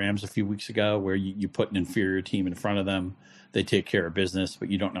saying about the Rams a few weeks ago, where you put an inferior team in front of them. They take care of business, but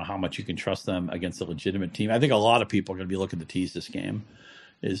you don't know how much you can trust them against a legitimate team. I think a lot of people are going to be looking to tease this game.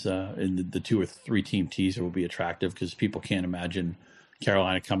 In the 2 or 3 team teaser will be attractive because people can't imagine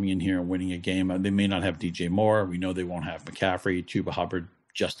Carolina coming in here and winning a game. They may not have DJ Moore. We know they won't have McCaffrey, Chuba Hubbard,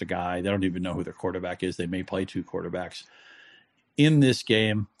 just a guy. They don't even know who their quarterback is. They may play 2 quarterbacks in this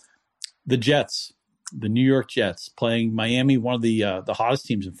game. The Jets, the New York Jets, playing Miami, one of the hottest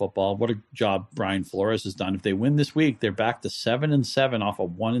teams in football. What a job Brian Flores has done. If they win this week, they're back to 7-7 off a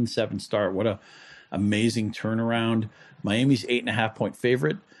 1-7 start. What a amazing turnaround. Miami's 8.5-point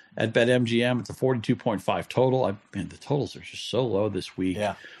favorite at BetMGM. It's a 42.5 total. The totals are just so low this week.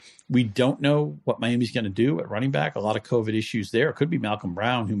 Yeah. We don't know what Miami's going to do at running back. A lot of COVID issues there. It could be Malcolm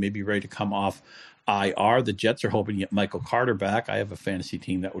Brown, who may be ready to come off IR. The Jets are hoping to get Michael Carter back. I have a fantasy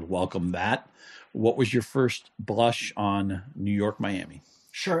team that would welcome that. What was your first blush on New York, Miami?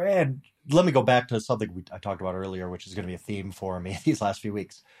 Sure. And let me go back to something I talked about earlier, which is going to be a theme for me these last few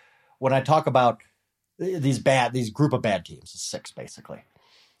weeks. When I talk about these group of bad teams, 6 basically,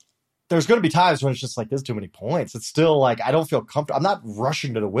 there's going to be times when it's just like, there's too many points. It's still like, I don't feel comfortable. I'm not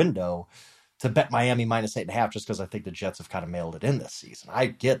rushing to the window to bet Miami minus 8.5 just because I think the Jets have kind of mailed it in this season. I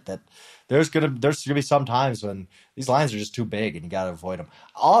get that there's going to be some times when these lines are just too big and you got to avoid them.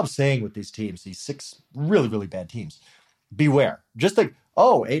 All I'm saying with these teams, these 6 really, really bad teams, beware. Just think,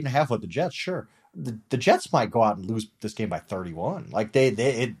 8.5 with the Jets, sure. The Jets might go out and lose this game by 31. Like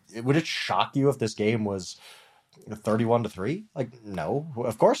would it shock you if this game was 31-3? Like, no,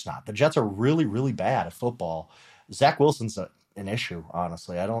 of course not. The Jets are really, really bad at football. Zach Wilson's an issue,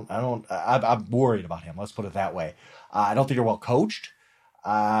 honestly. I'm worried about him. Let's put it that way. I don't think they're well coached.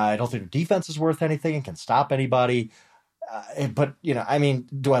 I don't think their defense is worth anything and can stop anybody. But, I mean,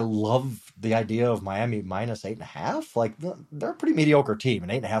 do I love the idea of Miami minus 8.5? Like, they're a pretty mediocre team,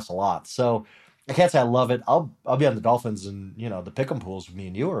 and 8.5's a lot. So I can't say I love it. I'll be on the Dolphins and, the pick'em pools me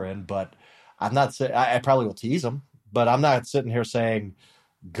and you are in, but I'm not saying I probably will tease them, but I'm not sitting here saying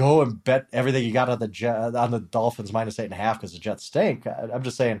go and bet everything you got on the Dolphins minus 8.5 because the Jets stink. I'm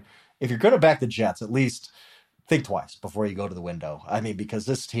just saying if you're going to back the Jets, at least think twice before you go to the window. I mean, because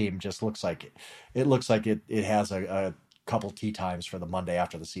this team just looks like it has a couple tee times for the Monday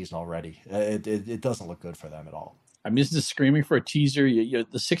after the season already. It doesn't look good for them at all. I mean, this is screaming for a teaser. The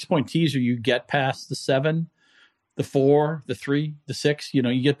 6-point teaser, you get past the 7, the 4, the 3, the 6.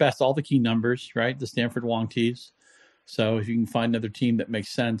 You get past all the key numbers, right? The Stanford Wong tees. So if you can find another team that makes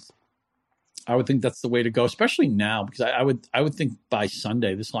sense, I would think that's the way to go, especially now, because I would think by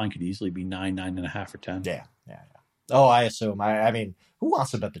Sunday this line could easily be 9, 9.5, or 10. Yeah. Oh, I assume. I mean, who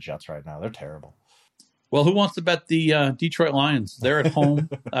wants to bet the Jets right now? They're terrible. Well, who wants to bet the Detroit Lions? They're at home,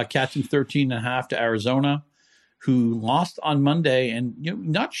 catching 13.5 to Arizona, who lost on Monday, and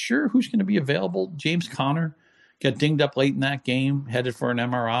not sure who's going to be available. James Conner got dinged up late in that game, headed for an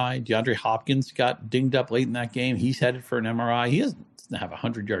MRI. DeAndre Hopkins got dinged up late in that game. He's headed for an MRI. He doesn't have a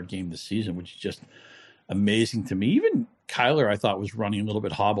 100-yard game this season, which is just amazing to me. Even Kyler, I thought, was running a little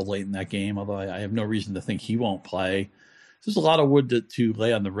bit hobbled late in that game, although I have no reason to think he won't play. There's a lot of wood to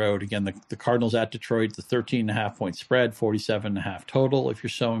lay on the road. Again, the Cardinals at Detroit, the 13.5-point spread, 47.5 total, if you're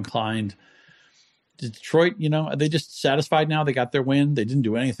so inclined. Detroit, are they just satisfied now? They got their win. They didn't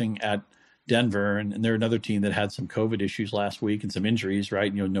do anything at Denver, and they're another team that had some COVID issues last week and some injuries,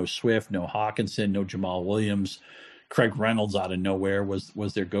 right? No Swift, no Hawkinson, no Jamal Williams. Craig Reynolds out of nowhere was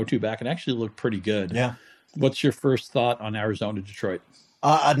their go-to back and actually looked pretty good. Yeah. What's your first thought on Arizona, Detroit?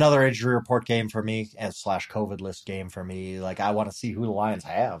 Another injury report game for me and / COVID list game for me. Like, I want to see who the Lions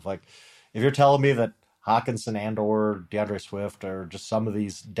have. Like, if you're telling me that Hawkinson and or DeAndre Swift or just some of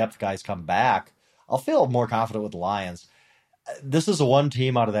these depth guys come back, I'll feel more confident with the Lions. This is the one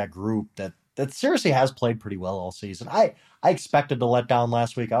team out of that group that seriously has played pretty well all season. I expected to let down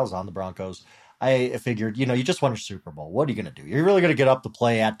last week. I was on the Broncos. I figured, you just won a Super Bowl. What are you going to do? You're really going to get up to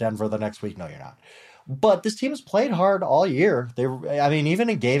play at Denver the next week? No, you're not. But this team has played hard all year. Even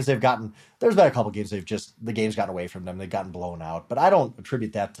in games there's been a couple games the game's gotten away from them. They've gotten blown out. But I don't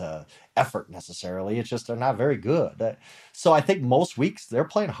attribute that to effort necessarily. It's just they're not very good. So I think most weeks they're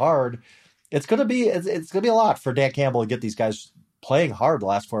playing hard. It's gonna be a lot for Dan Campbell to get these guys playing hard the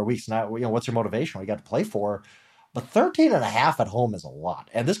last 4 weeks. Now, what's your motivation? We got to play for. But 13.5 at home is a lot.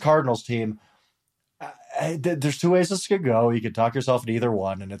 And this Cardinals team, there's two ways this could go. You could talk yourself into either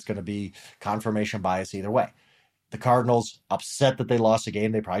one, and it's going to be confirmation bias either way. The Cardinals upset that they lost a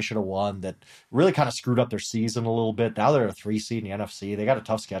game they probably should have won, that really kind of screwed up their season a little bit. Now they're a 3 seed in the NFC. They got a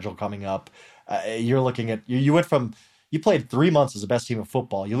tough schedule coming up. You're looking at you went from you played 3 months as the best team in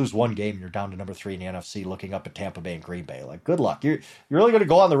football. You lose one game, and you're down to number 3 in the NFC, looking up at Tampa Bay and Green Bay. Like, good luck. You're really going to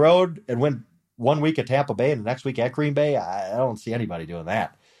go on the road and win 1 week at Tampa Bay and the next week at Green Bay? I don't see anybody doing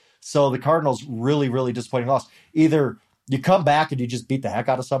that. So the Cardinals really, really disappointing loss. Either you come back and you just beat the heck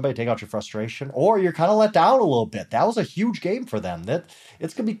out of somebody, take out your frustration, or you're kind of let down a little bit. That was a huge game for them.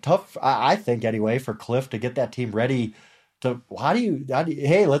 It's going to be tough, I think, anyway, for Cliff to get that team ready to. How do you?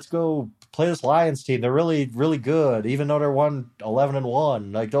 Hey, let's go play this Lions team. They're really, really good, even though they're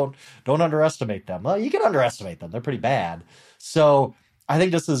 11-1. Like, don't underestimate them. Well, you can underestimate them. They're pretty bad. So I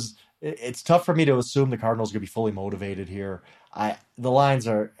think it's tough for me to assume the Cardinals are going to be fully motivated here. The Lions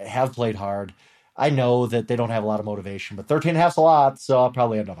have played hard. I know that they don't have a lot of motivation, but 13.5's a lot, so I'll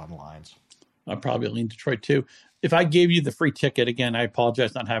probably end up on the Lions. I'll probably lean Detroit too. If I gave you the free ticket, again, I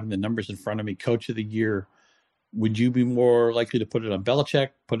apologize not having the numbers in front of me, Coach of the Year, would you be more likely to put it on Belichick,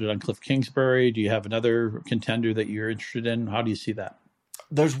 put it on Cliff Kingsbury? Do you have another contender that you're interested in? How do you see that?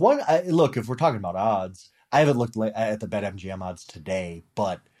 There's one. Look, if we're talking about odds, I haven't looked at the BetMGM odds today,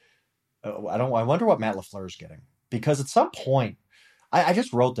 but I wonder what Matt LaFleur is getting. Because at some point, I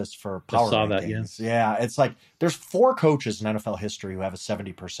just wrote this for Power Rankings. That, yes. Yeah, it's like there's 4 coaches in NFL history who have a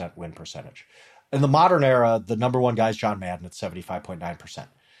 70% win percentage. In the modern era, the number one guy is John Madden at 75.9%.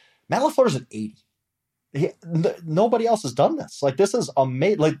 Matt LaFleur's at 80. Nobody else has done this. Like, this is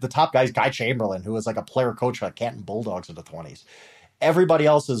amazing. Like, the top guy is Guy Chamberlain, who was like a player coach for the Canton Bulldogs in the 20s. Everybody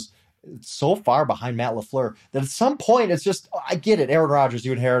else is so far behind Matt LaFleur that at some point it's just, I get it. Aaron Rodgers,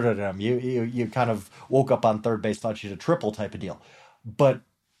 you inherited him. You kind of woke up on third base, thought you had a triple type of deal. But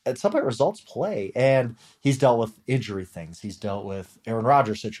at some point results play. And he's dealt with injury things. He's dealt with Aaron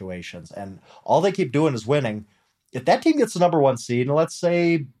Rodgers situations. And all they keep doing is winning. If that team gets the number 1 seed, and let's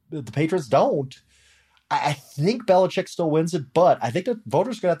say the Patriots don't, I think Belichick still wins it. But I think the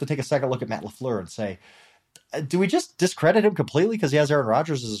voters are going to have to take a second look at Matt LaFleur and say, do we just discredit him completely because he has Aaron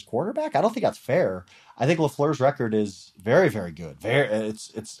Rodgers as his quarterback? I don't think that's fair. I think LaFleur's record is very, very good.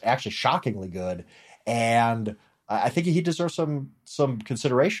 It's actually shockingly good. And I think he deserves some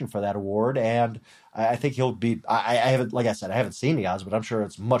consideration for that award. And I think he'll be, I haven't, like I said, I haven't seen the odds, but I'm sure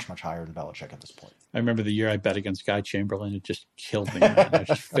it's much, much higher than Belichick at this point. I remember the year I bet against Guy Chamberlain. It just killed me. Man. I was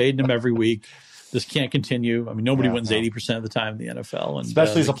just fading him every week. This can't continue. I mean, nobody wins 80% of the time in the NFL. And,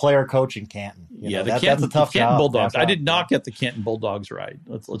 especially as a player coach in Canton. That's a tough job. Bulldogs. I did not get the Canton Bulldogs right.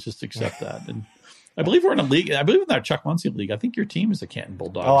 Let's just accept that. And I believe we're in a league. I believe in our Chuck Muncie league. I think your team is the Canton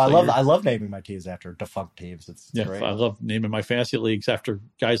Bulldogs. Oh, I love naming my teams after defunct teams. It's great. I love naming my fantasy leagues after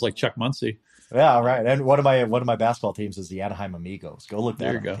guys like Chuck Muncie. Yeah, right. And one of my basketball teams is the Anaheim Amigos. Go look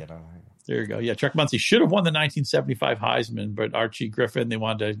that up. There you go. Yeah, Chuck Muncie should have won the 1975 Heisman, but Archie Griffin, they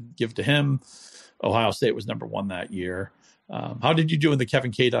wanted to give to him. Ohio State was number 1 that year. How did you do in the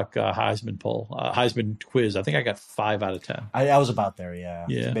Kevin Kaduk Heisman poll, Heisman quiz? I think I got 5 out of 10. I was about there, yeah.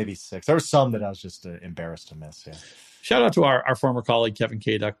 Maybe 6. There were some that I was just embarrassed to miss, yeah. Shout out to our former colleague, Kevin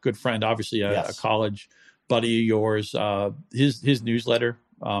Kaduk, good friend, obviously a college buddy of yours. His newsletter,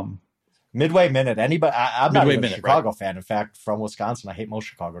 Midway Minute. Anybody? I'm not even a Chicago fan. In fact, from Wisconsin, I hate most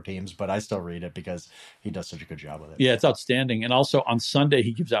Chicago teams, but I still read it because he does such a good job with it. Yeah, it's outstanding. And also on Sunday,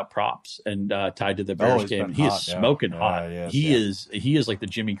 he gives out props and tied to the Bears game. He is smoking hot. He is like the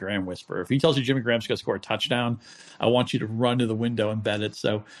Jimmy Graham whisperer. If he tells you Jimmy Graham's going to score a touchdown, I want you to run to the window and bet it.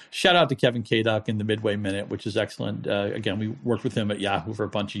 So shout out to Kevin Kaduk in the Midway Minute, which is excellent. Again, we worked with him at Yahoo for a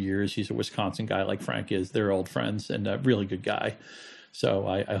bunch of years. He's a Wisconsin guy like Frank is. They're old friends and a really good guy. So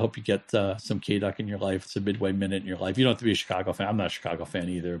I hope you get some Kaduk in your life. It's a Midway Minute in your life. You don't have to be a Chicago fan. I'm not a Chicago fan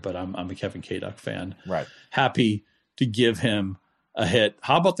either, but I'm a Kevin Kaduk fan. Right. Happy to give him a hit.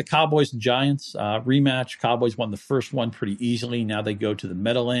 How about the Cowboys and Giants rematch? Cowboys won the first one pretty easily. Now they go to the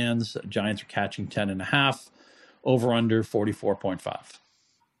Meadowlands. Giants are catching 10.5. Over under 44.5.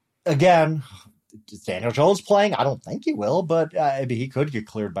 Again, is Daniel Jones playing? I don't think he will, but he could get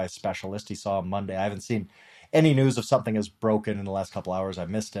cleared by a specialist. He saw him Monday. I haven't seen any news of something is broken in the last couple hours. I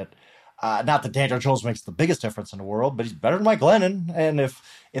missed it. Not that Daniel Jones makes the biggest difference in the world, but he's better than Mike Glennon. And if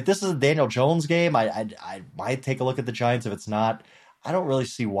this is a Daniel Jones game, I might take a look at the Giants. If it's not, I don't really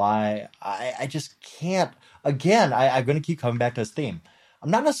see why. I just can't. Again, I'm going to keep coming back to this theme. I'm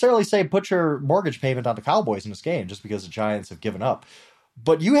not necessarily saying put your mortgage payment on the Cowboys in this game just because the Giants have given up.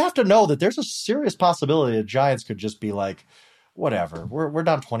 But you have to know that there's a serious possibility the Giants could just be like, whatever, we're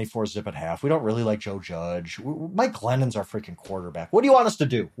down 24-zip at half. We don't really like Joe Judge. Mike Glennon's our freaking quarterback. What do you want us to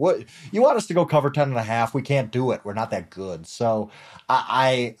do? What you want us to go cover 10.5? We can't do it. We're not that good. So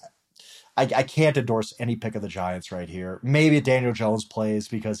I can't endorse any pick of the Giants right here. Maybe Daniel Jones plays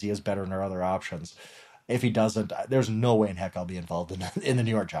because he is better than their other options. If he doesn't, there's no way in heck I'll be involved in the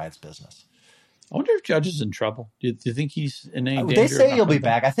New York Giants business. I wonder if Judge is in trouble. Do you think he's in any danger? They say he'll be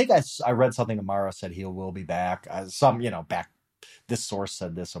back. I think I read something tomorrow said he will be back. Back. This source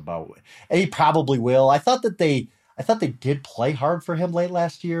said this about, and he probably will. I thought they did play hard for him late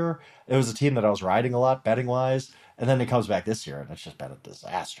last year. It was a team that I was riding a lot betting wise, and then it comes back this year, and it's just been a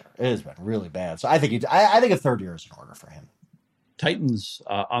disaster. It has been really bad. So I think a third year is in order for him. Titans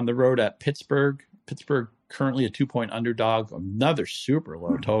on the road at Pittsburgh. Pittsburgh currently a 2-point underdog. Another super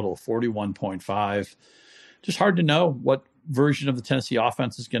low total, 41.5. Just hard to know what version of the Tennessee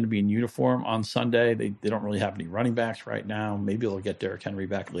offense is going to be in uniform on Sunday. They don't really have any running backs right now. Maybe they'll get Derrick Henry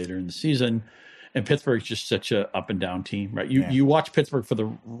back later in the season. And Pittsburgh's just such a up and down team, right? You watch Pittsburgh for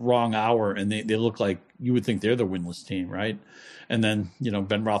the wrong hour, and they look like you would think they're the winless team, right? And then,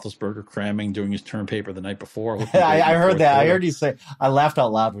 Ben Roethlisberger cramming, doing his term paper the night before. I heard that. I heard you say, I laughed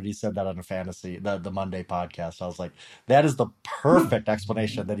out loud when he said that on the fantasy, the Monday podcast. I was like, that is the perfect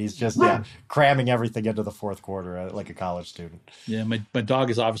explanation that he's just cramming everything into the fourth quarter like a college student. Yeah, my dog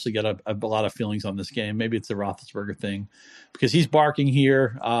has obviously got a lot of feelings on this game. Maybe it's the Roethlisberger thing because he's barking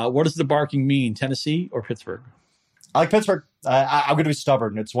here. What does the barking mean, Tennessee or Pittsburgh? I like Pittsburgh. I'm going to be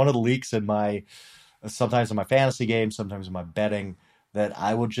stubborn. It's one of the leaks sometimes in my fantasy games, sometimes in my betting, that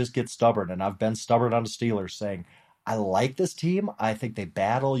I will just get stubborn. And I've been stubborn on the Steelers saying, I like this team. I think they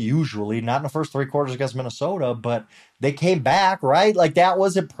battle usually, not in the first 3 quarters against Minnesota, but they came back, right? Like that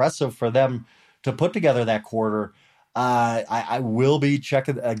was impressive for them to put together that quarter. I will be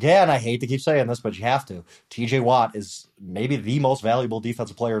checking again. I hate to keep saying this, but you have to. TJ Watt is maybe the most valuable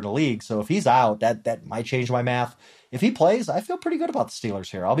defensive player in the league. So if he's out, that might change my math. if he plays, I feel pretty good about the Steelers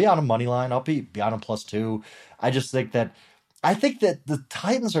here. I'll be on a money line. I'll be on him +2. I think that the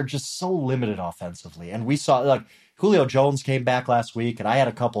Titans are just so limited offensively. And we saw, like, Julio Jones came back last week, and I had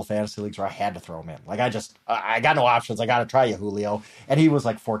a couple of fantasy leagues where I had to throw him in. Like, I got no options. I got to try you, Julio. And he was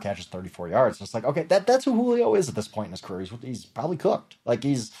like 4 catches, 34 yards. And it's like, okay, that's who Julio is at this point in his career. He's probably cooked. Like,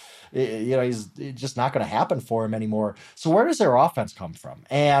 he's just not going to happen for him anymore. So where does their offense come from?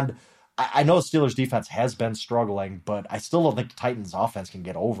 And I know the Steelers defense has been struggling, but I still don't think the Titans offense can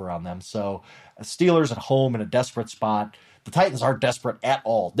get over on them. So Steelers at home in a desperate spot. The Titans aren't desperate at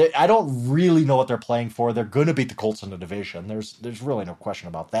all. I don't really know what they're playing for. They're going to beat the Colts in the division. There's really no question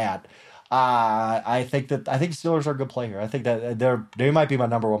about that. I think Steelers are a good play here. I think that they might be my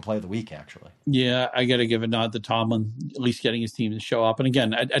number 1 play of the week, actually. Yeah, I got to give a nod to Tomlin, at least getting his team to show up. And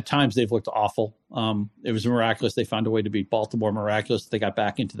again, at times they've looked awful. It was miraculous they found a way to beat Baltimore. Miraculous they got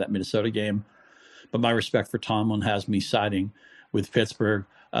back into that Minnesota game. But my respect for Tomlin has me siding with Pittsburgh.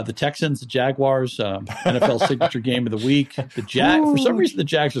 The Texans, the Jaguars, NFL signature game of the week. For some reason, the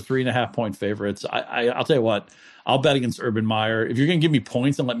Jags are 3.5-point favorites. I'll tell you what, I'll bet against Urban Meyer. If you're going to give me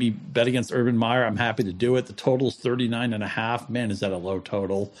points and let me bet against Urban Meyer, I'm happy to do it. The total's 39.5. Man, is that a low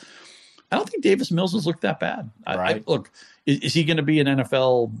total? I don't think Davis Mills has looked that bad. Right. Look, is he going to be an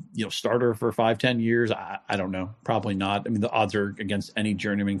NFL starter for 5-10 years? I don't know. Probably not. I mean, the odds are against any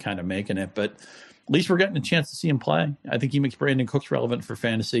journeyman kind of making it, but at least we're getting a chance to see him play. I think he makes Brandon Cooks relevant for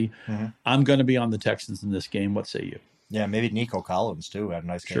fantasy. Mm-hmm. I'm going to be on the Texans in this game. What say you? Yeah, maybe Nico Collins, too, had a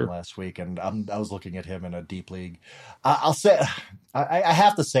nice game last week, and I was looking at him in a deep league. I'll say, I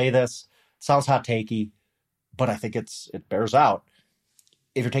have to say this. It sounds hot takey, but I think it bears out.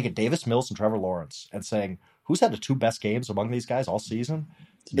 If you're taking Davis Mills and Trevor Lawrence and saying, who's had the 2 best games among these guys all season?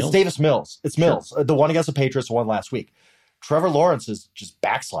 It's Davis Mills. It's Mills. The one against the Patriots, the one last week. Trevor Lawrence is just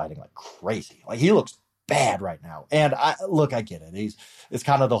backsliding like crazy. Like, he looks bad right now. And I get it. It's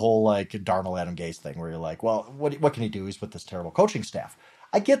kind of the whole like Darnold Adam Gase thing where you're like, well, what can he do? He's with this terrible coaching staff.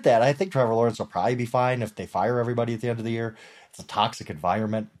 I get that. I think Trevor Lawrence will probably be fine if they fire everybody at the end of the year. It's a toxic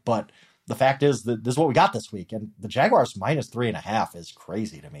environment, but the fact is that this is what we got this week. And the Jaguars -3.5 is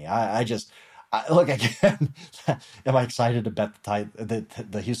crazy to me. Look, again, am I excited to bet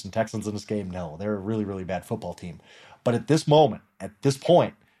the Houston Texans in this game? No, they're a really, really bad football team. But at this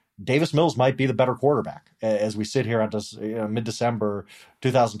point, Davis Mills might be the better quarterback. As we sit here on this mid-December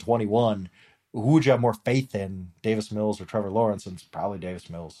 2021, who would you have more faith in, Davis Mills or Trevor Lawrence? And it's probably Davis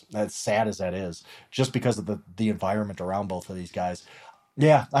Mills. As sad as that is, just because of the environment around both of these guys.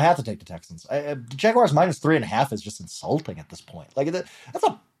 Yeah, I have to take the Texans. The Jaguars -3.5 is just insulting at this point. Like, that's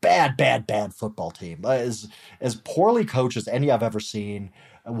a bad football team. As poorly coached as any I've ever seen.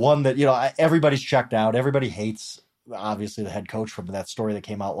 One that, everybody's checked out. Everybody hates, obviously, the head coach from that story that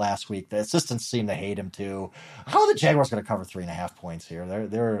came out last week. The assistants seem to hate him too. How are the Jaguars going to cover 3.5 points here?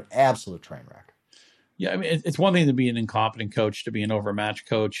 They're an absolute train wreck. Yeah, I mean, it's one thing to be an incompetent coach, to be an overmatched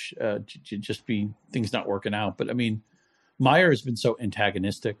coach, to just be things not working out. But I mean, Meyer has been so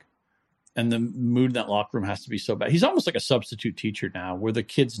antagonistic, and the mood in that locker room has to be so bad. He's almost like a substitute teacher now, where the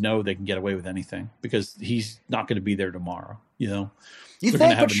kids know they can get away with anything because he's not going to be there tomorrow. You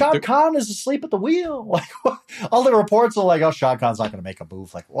think, but Shad Khan is asleep at the wheel. Like, all the reports are like, "Oh, Shad Khan's not going to make a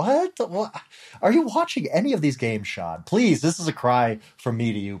move." Like, what? Are you watching any of these games, Shad? Please, this is a cry from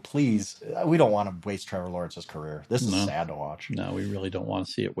me to you. Please, we don't want to waste Trevor Lawrence's career. This is sad to watch. No, we really don't want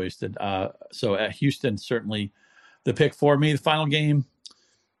to see it wasted. So at Houston, certainly the pick for me. The final game.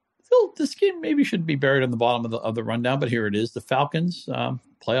 This game maybe should be buried on the bottom of the rundown, but here it is. The Falcons,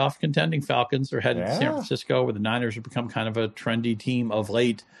 playoff contending Falcons, are headed to San Francisco, where the Niners have become kind of a trendy team of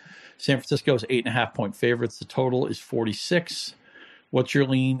late. San Francisco's 8.5-point favorites. The total is 46. What's your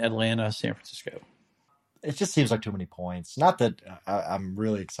lean? Atlanta, San Francisco. It just seems like too many points. Not that I'm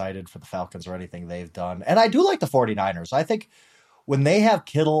really excited for the Falcons or anything they've done. And I do like the 49ers. I think when they have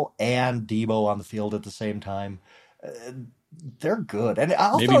Kittle and Debo on the field at the same time, they're good. And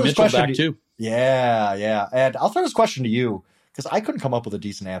I'll maybe Mitchell back too. Yeah. And I'll throw this question to you because I couldn't come up with a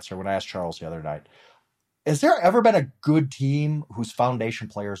decent answer when I asked Charles the other night. Has there ever been a good team whose foundation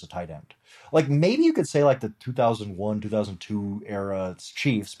player is a tight end? Like, maybe you could say like the 2001, 2002 era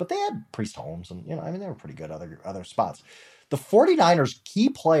Chiefs, but they had Priest Holmes and, they were pretty good other spots. The 49ers' key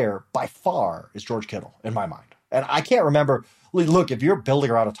player by far is George Kittle in my mind. And I can't remember. Look, if you're building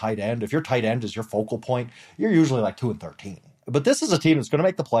around a tight end, if your tight end is your focal point, you're usually like 2-13. But this is a team that's going to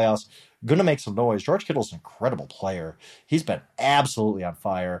make the playoffs, going to make some noise. George Kittle's an incredible player. He's been absolutely on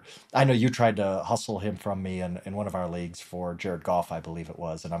fire. I know you tried to hustle him from me in one of our leagues for Jared Goff, I believe it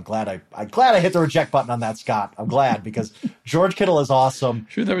was. And I'm glad I hit the reject button on that, Scott. I'm glad because George Kittle is awesome.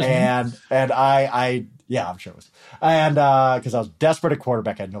 Sure, there was and I Yeah, I'm sure it was. And because I was desperate at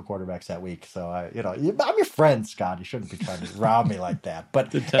quarterback, I had no quarterbacks that week. So I'm your friend, Scott. You shouldn't be trying to rob me like that.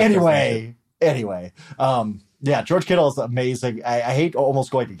 But anyway, yeah, George Kittle is amazing. I hate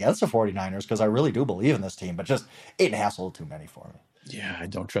almost going against the 49ers because I really do believe in this team, but just 8.5 is a little too many for me. Yeah, I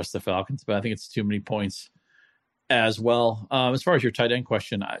don't trust the Falcons, but I think it's too many points as well. As far as your tight end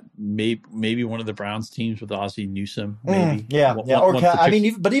question, maybe one of the Browns teams with Ozzie Newsome, maybe. Even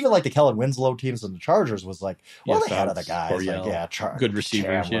like the Kellen Winslow teams and the Chargers was like, well, they had other guys, Coriel, good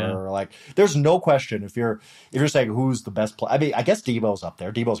receivers, Chandler, like there's no question if you're saying who's the best player. I mean, I guess Debo's up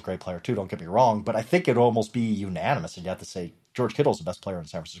there. Debo's a great player too. Don't get me wrong, but I think it'd almost be unanimous, and you have to say George Kittle's the best player in the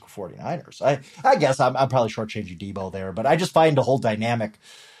San Francisco 49ers. I guess I'm probably shortchanging Debo there, but I just find the whole dynamic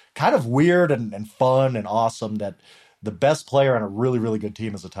kind of weird and fun and awesome that the best player on a really, really good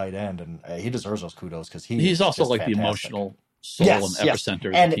team is a tight end, and he deserves those kudos because he's also like fantastic. The emotional soul and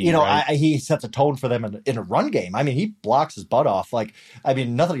epicenter. And of the team, right? He sets a tone for them in a run game. I mean, he blocks his butt off. Like, I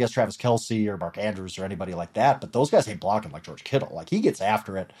mean, nothing against Travis Kelce or Mark Andrews or anybody like that, but those guys ain't blocking like George Kittle. Like, he gets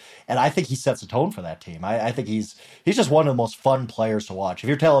after it, and I think he sets a tone for that team. I think he's just one of the most fun players to watch. If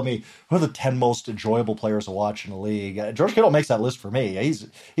you're telling me who are the 10 most enjoyable players to watch in the league, George Kittle makes that list for me.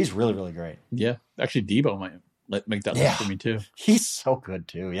 He's really, really great. Yeah, actually, Debo might make that list for me too. He's so good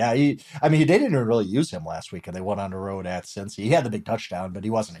too. Yeah, they didn't even really use him last week, and they went on the road at Cincy. He had the big touchdown, but he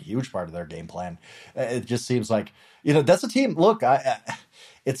wasn't a huge part of their game plan. It just seems like that's a team. Look,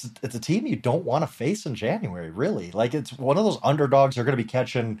 it's a team you don't want to face in January. Really, like it's one of those underdogs. They're going to be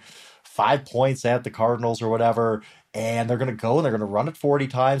catching 5 points at the Cardinals or whatever, and they're going to go and they're going to run it 40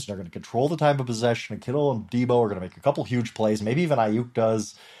 times. And they're going to control the time of possession. And Kittle and Debo are going to make a couple huge plays. Maybe even Ayuk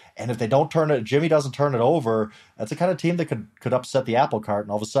does. And if they don't Jimmy doesn't turn it over, that's the kind of team that could upset the apple cart.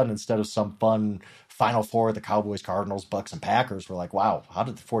 And all of a sudden, instead of some fun Final Four, the Cowboys, Cardinals, Bucks, and Packers, we're like, wow, how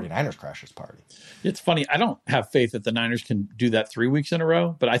did the 49ers crash this party? It's funny. I don't have faith that the Niners can do that 3 weeks in a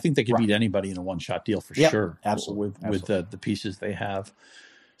row, but I think they can beat anybody in a one-shot deal for sure. Absolutely. With the pieces they have.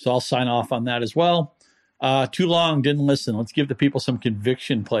 So I'll sign off on that as well. Too long, didn't listen. Let's give the people some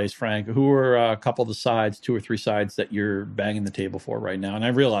conviction plays, Frank. Who are a couple of the sides, 2 or 3 sides that you're banging the table for right now? And I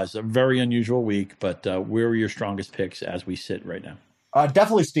realize a very unusual week, but where are your strongest picks as we sit right now?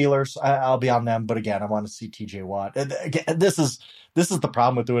 Definitely Steelers. I'll be on them, but again, I want to see TJ Watt. Again, this is the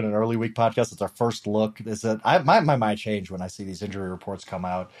problem with doing an early week podcast. It's our first look. Is that my mind changed when I see these injury reports come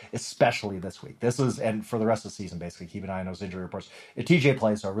out, especially this week. And for the rest of the season, basically, keep an eye on those injury reports. If TJ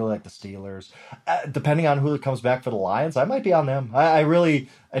plays, so I really like the Steelers. Depending on who comes back for the Lions, I might be on them. It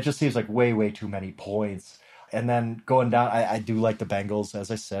just seems like way, way too many points. And then going down, I do like the Bengals.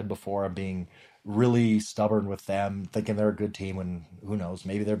 As I said before, I'm being really stubborn with them, thinking they're a good team when who knows,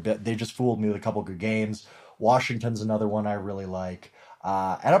 maybe they just fooled me with a couple good games. Washington's another one I really like,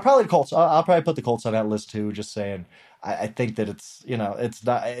 and I'll probably put the Colts on that list too. Just saying, I think that it's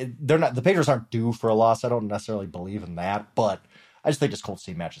they're not, the Patriots aren't due for a loss. I don't necessarily believe in that, but I just think this Colts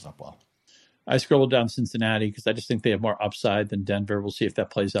team matches up well. I scrolled down Cincinnati because I just think they have more upside than Denver. We'll see if that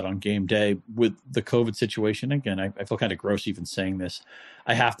plays out on game day. With the COVID situation, again, I feel kind of gross even saying this.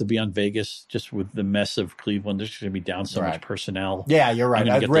 I have to be on Vegas just with the mess of Cleveland. There's going to be down so much personnel. Yeah, you're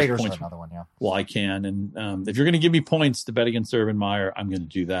right. Raiders are another one, yeah. Well, I can. And if you're going to give me points to bet against Urban Meyer, I'm going to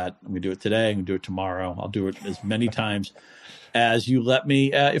do that. I'm going to do it today. I'm going to do it tomorrow. I'll do it as many times as you let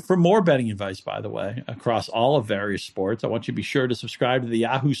me. For more betting advice, by the way, across all of various sports, I want you to be sure to subscribe to the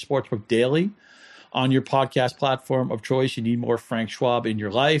Yahoo Sportsbook Daily on your podcast platform of choice. You need more Frank Schwab in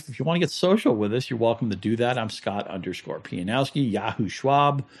your life. If you want to get social with us, you're welcome to do that. I'm Scott_Pianowski, Yahoo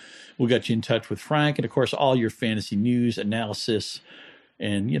Schwab. We'll get you in touch with Frank. And, of course, all your fantasy news, analysis,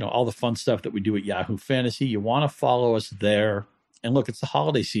 and, all the fun stuff that we do at Yahoo Fantasy. You want to follow us there. And, look, it's the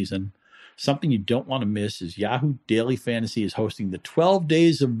holiday season. Something you don't want to miss is Yahoo Daily Fantasy is hosting the 12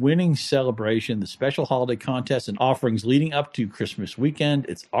 Days of Winning celebration, the special holiday contest and offerings leading up to Christmas weekend.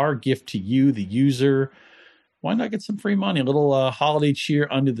 It's our gift to you, the user. Why not get some free money? A little holiday cheer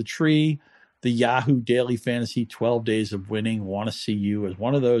under the tree. The Yahoo Daily Fantasy 12 Days of Winning. Want to see you as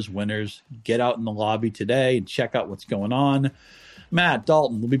one of those winners. Get out in the lobby today and check out what's going on. Matt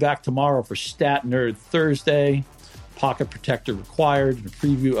Dalton will be back tomorrow for Stat Nerd Thursday. Pocket protector required, and a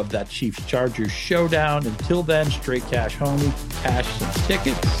preview of that Chiefs-Chargers showdown. Until then, straight cash homie, cash some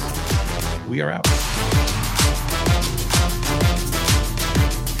tickets. We are out.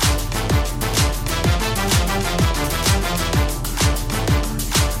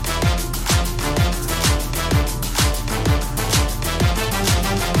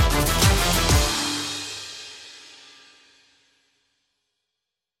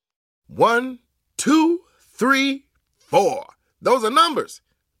 One, two, three, 4. Those are numbers,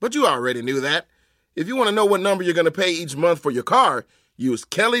 but you already knew that. If you want to know what number you're going to pay each month for your car, use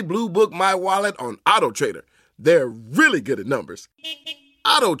Kelley Blue Book My Wallet on AutoTrader. They're really good at numbers.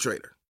 AutoTrader.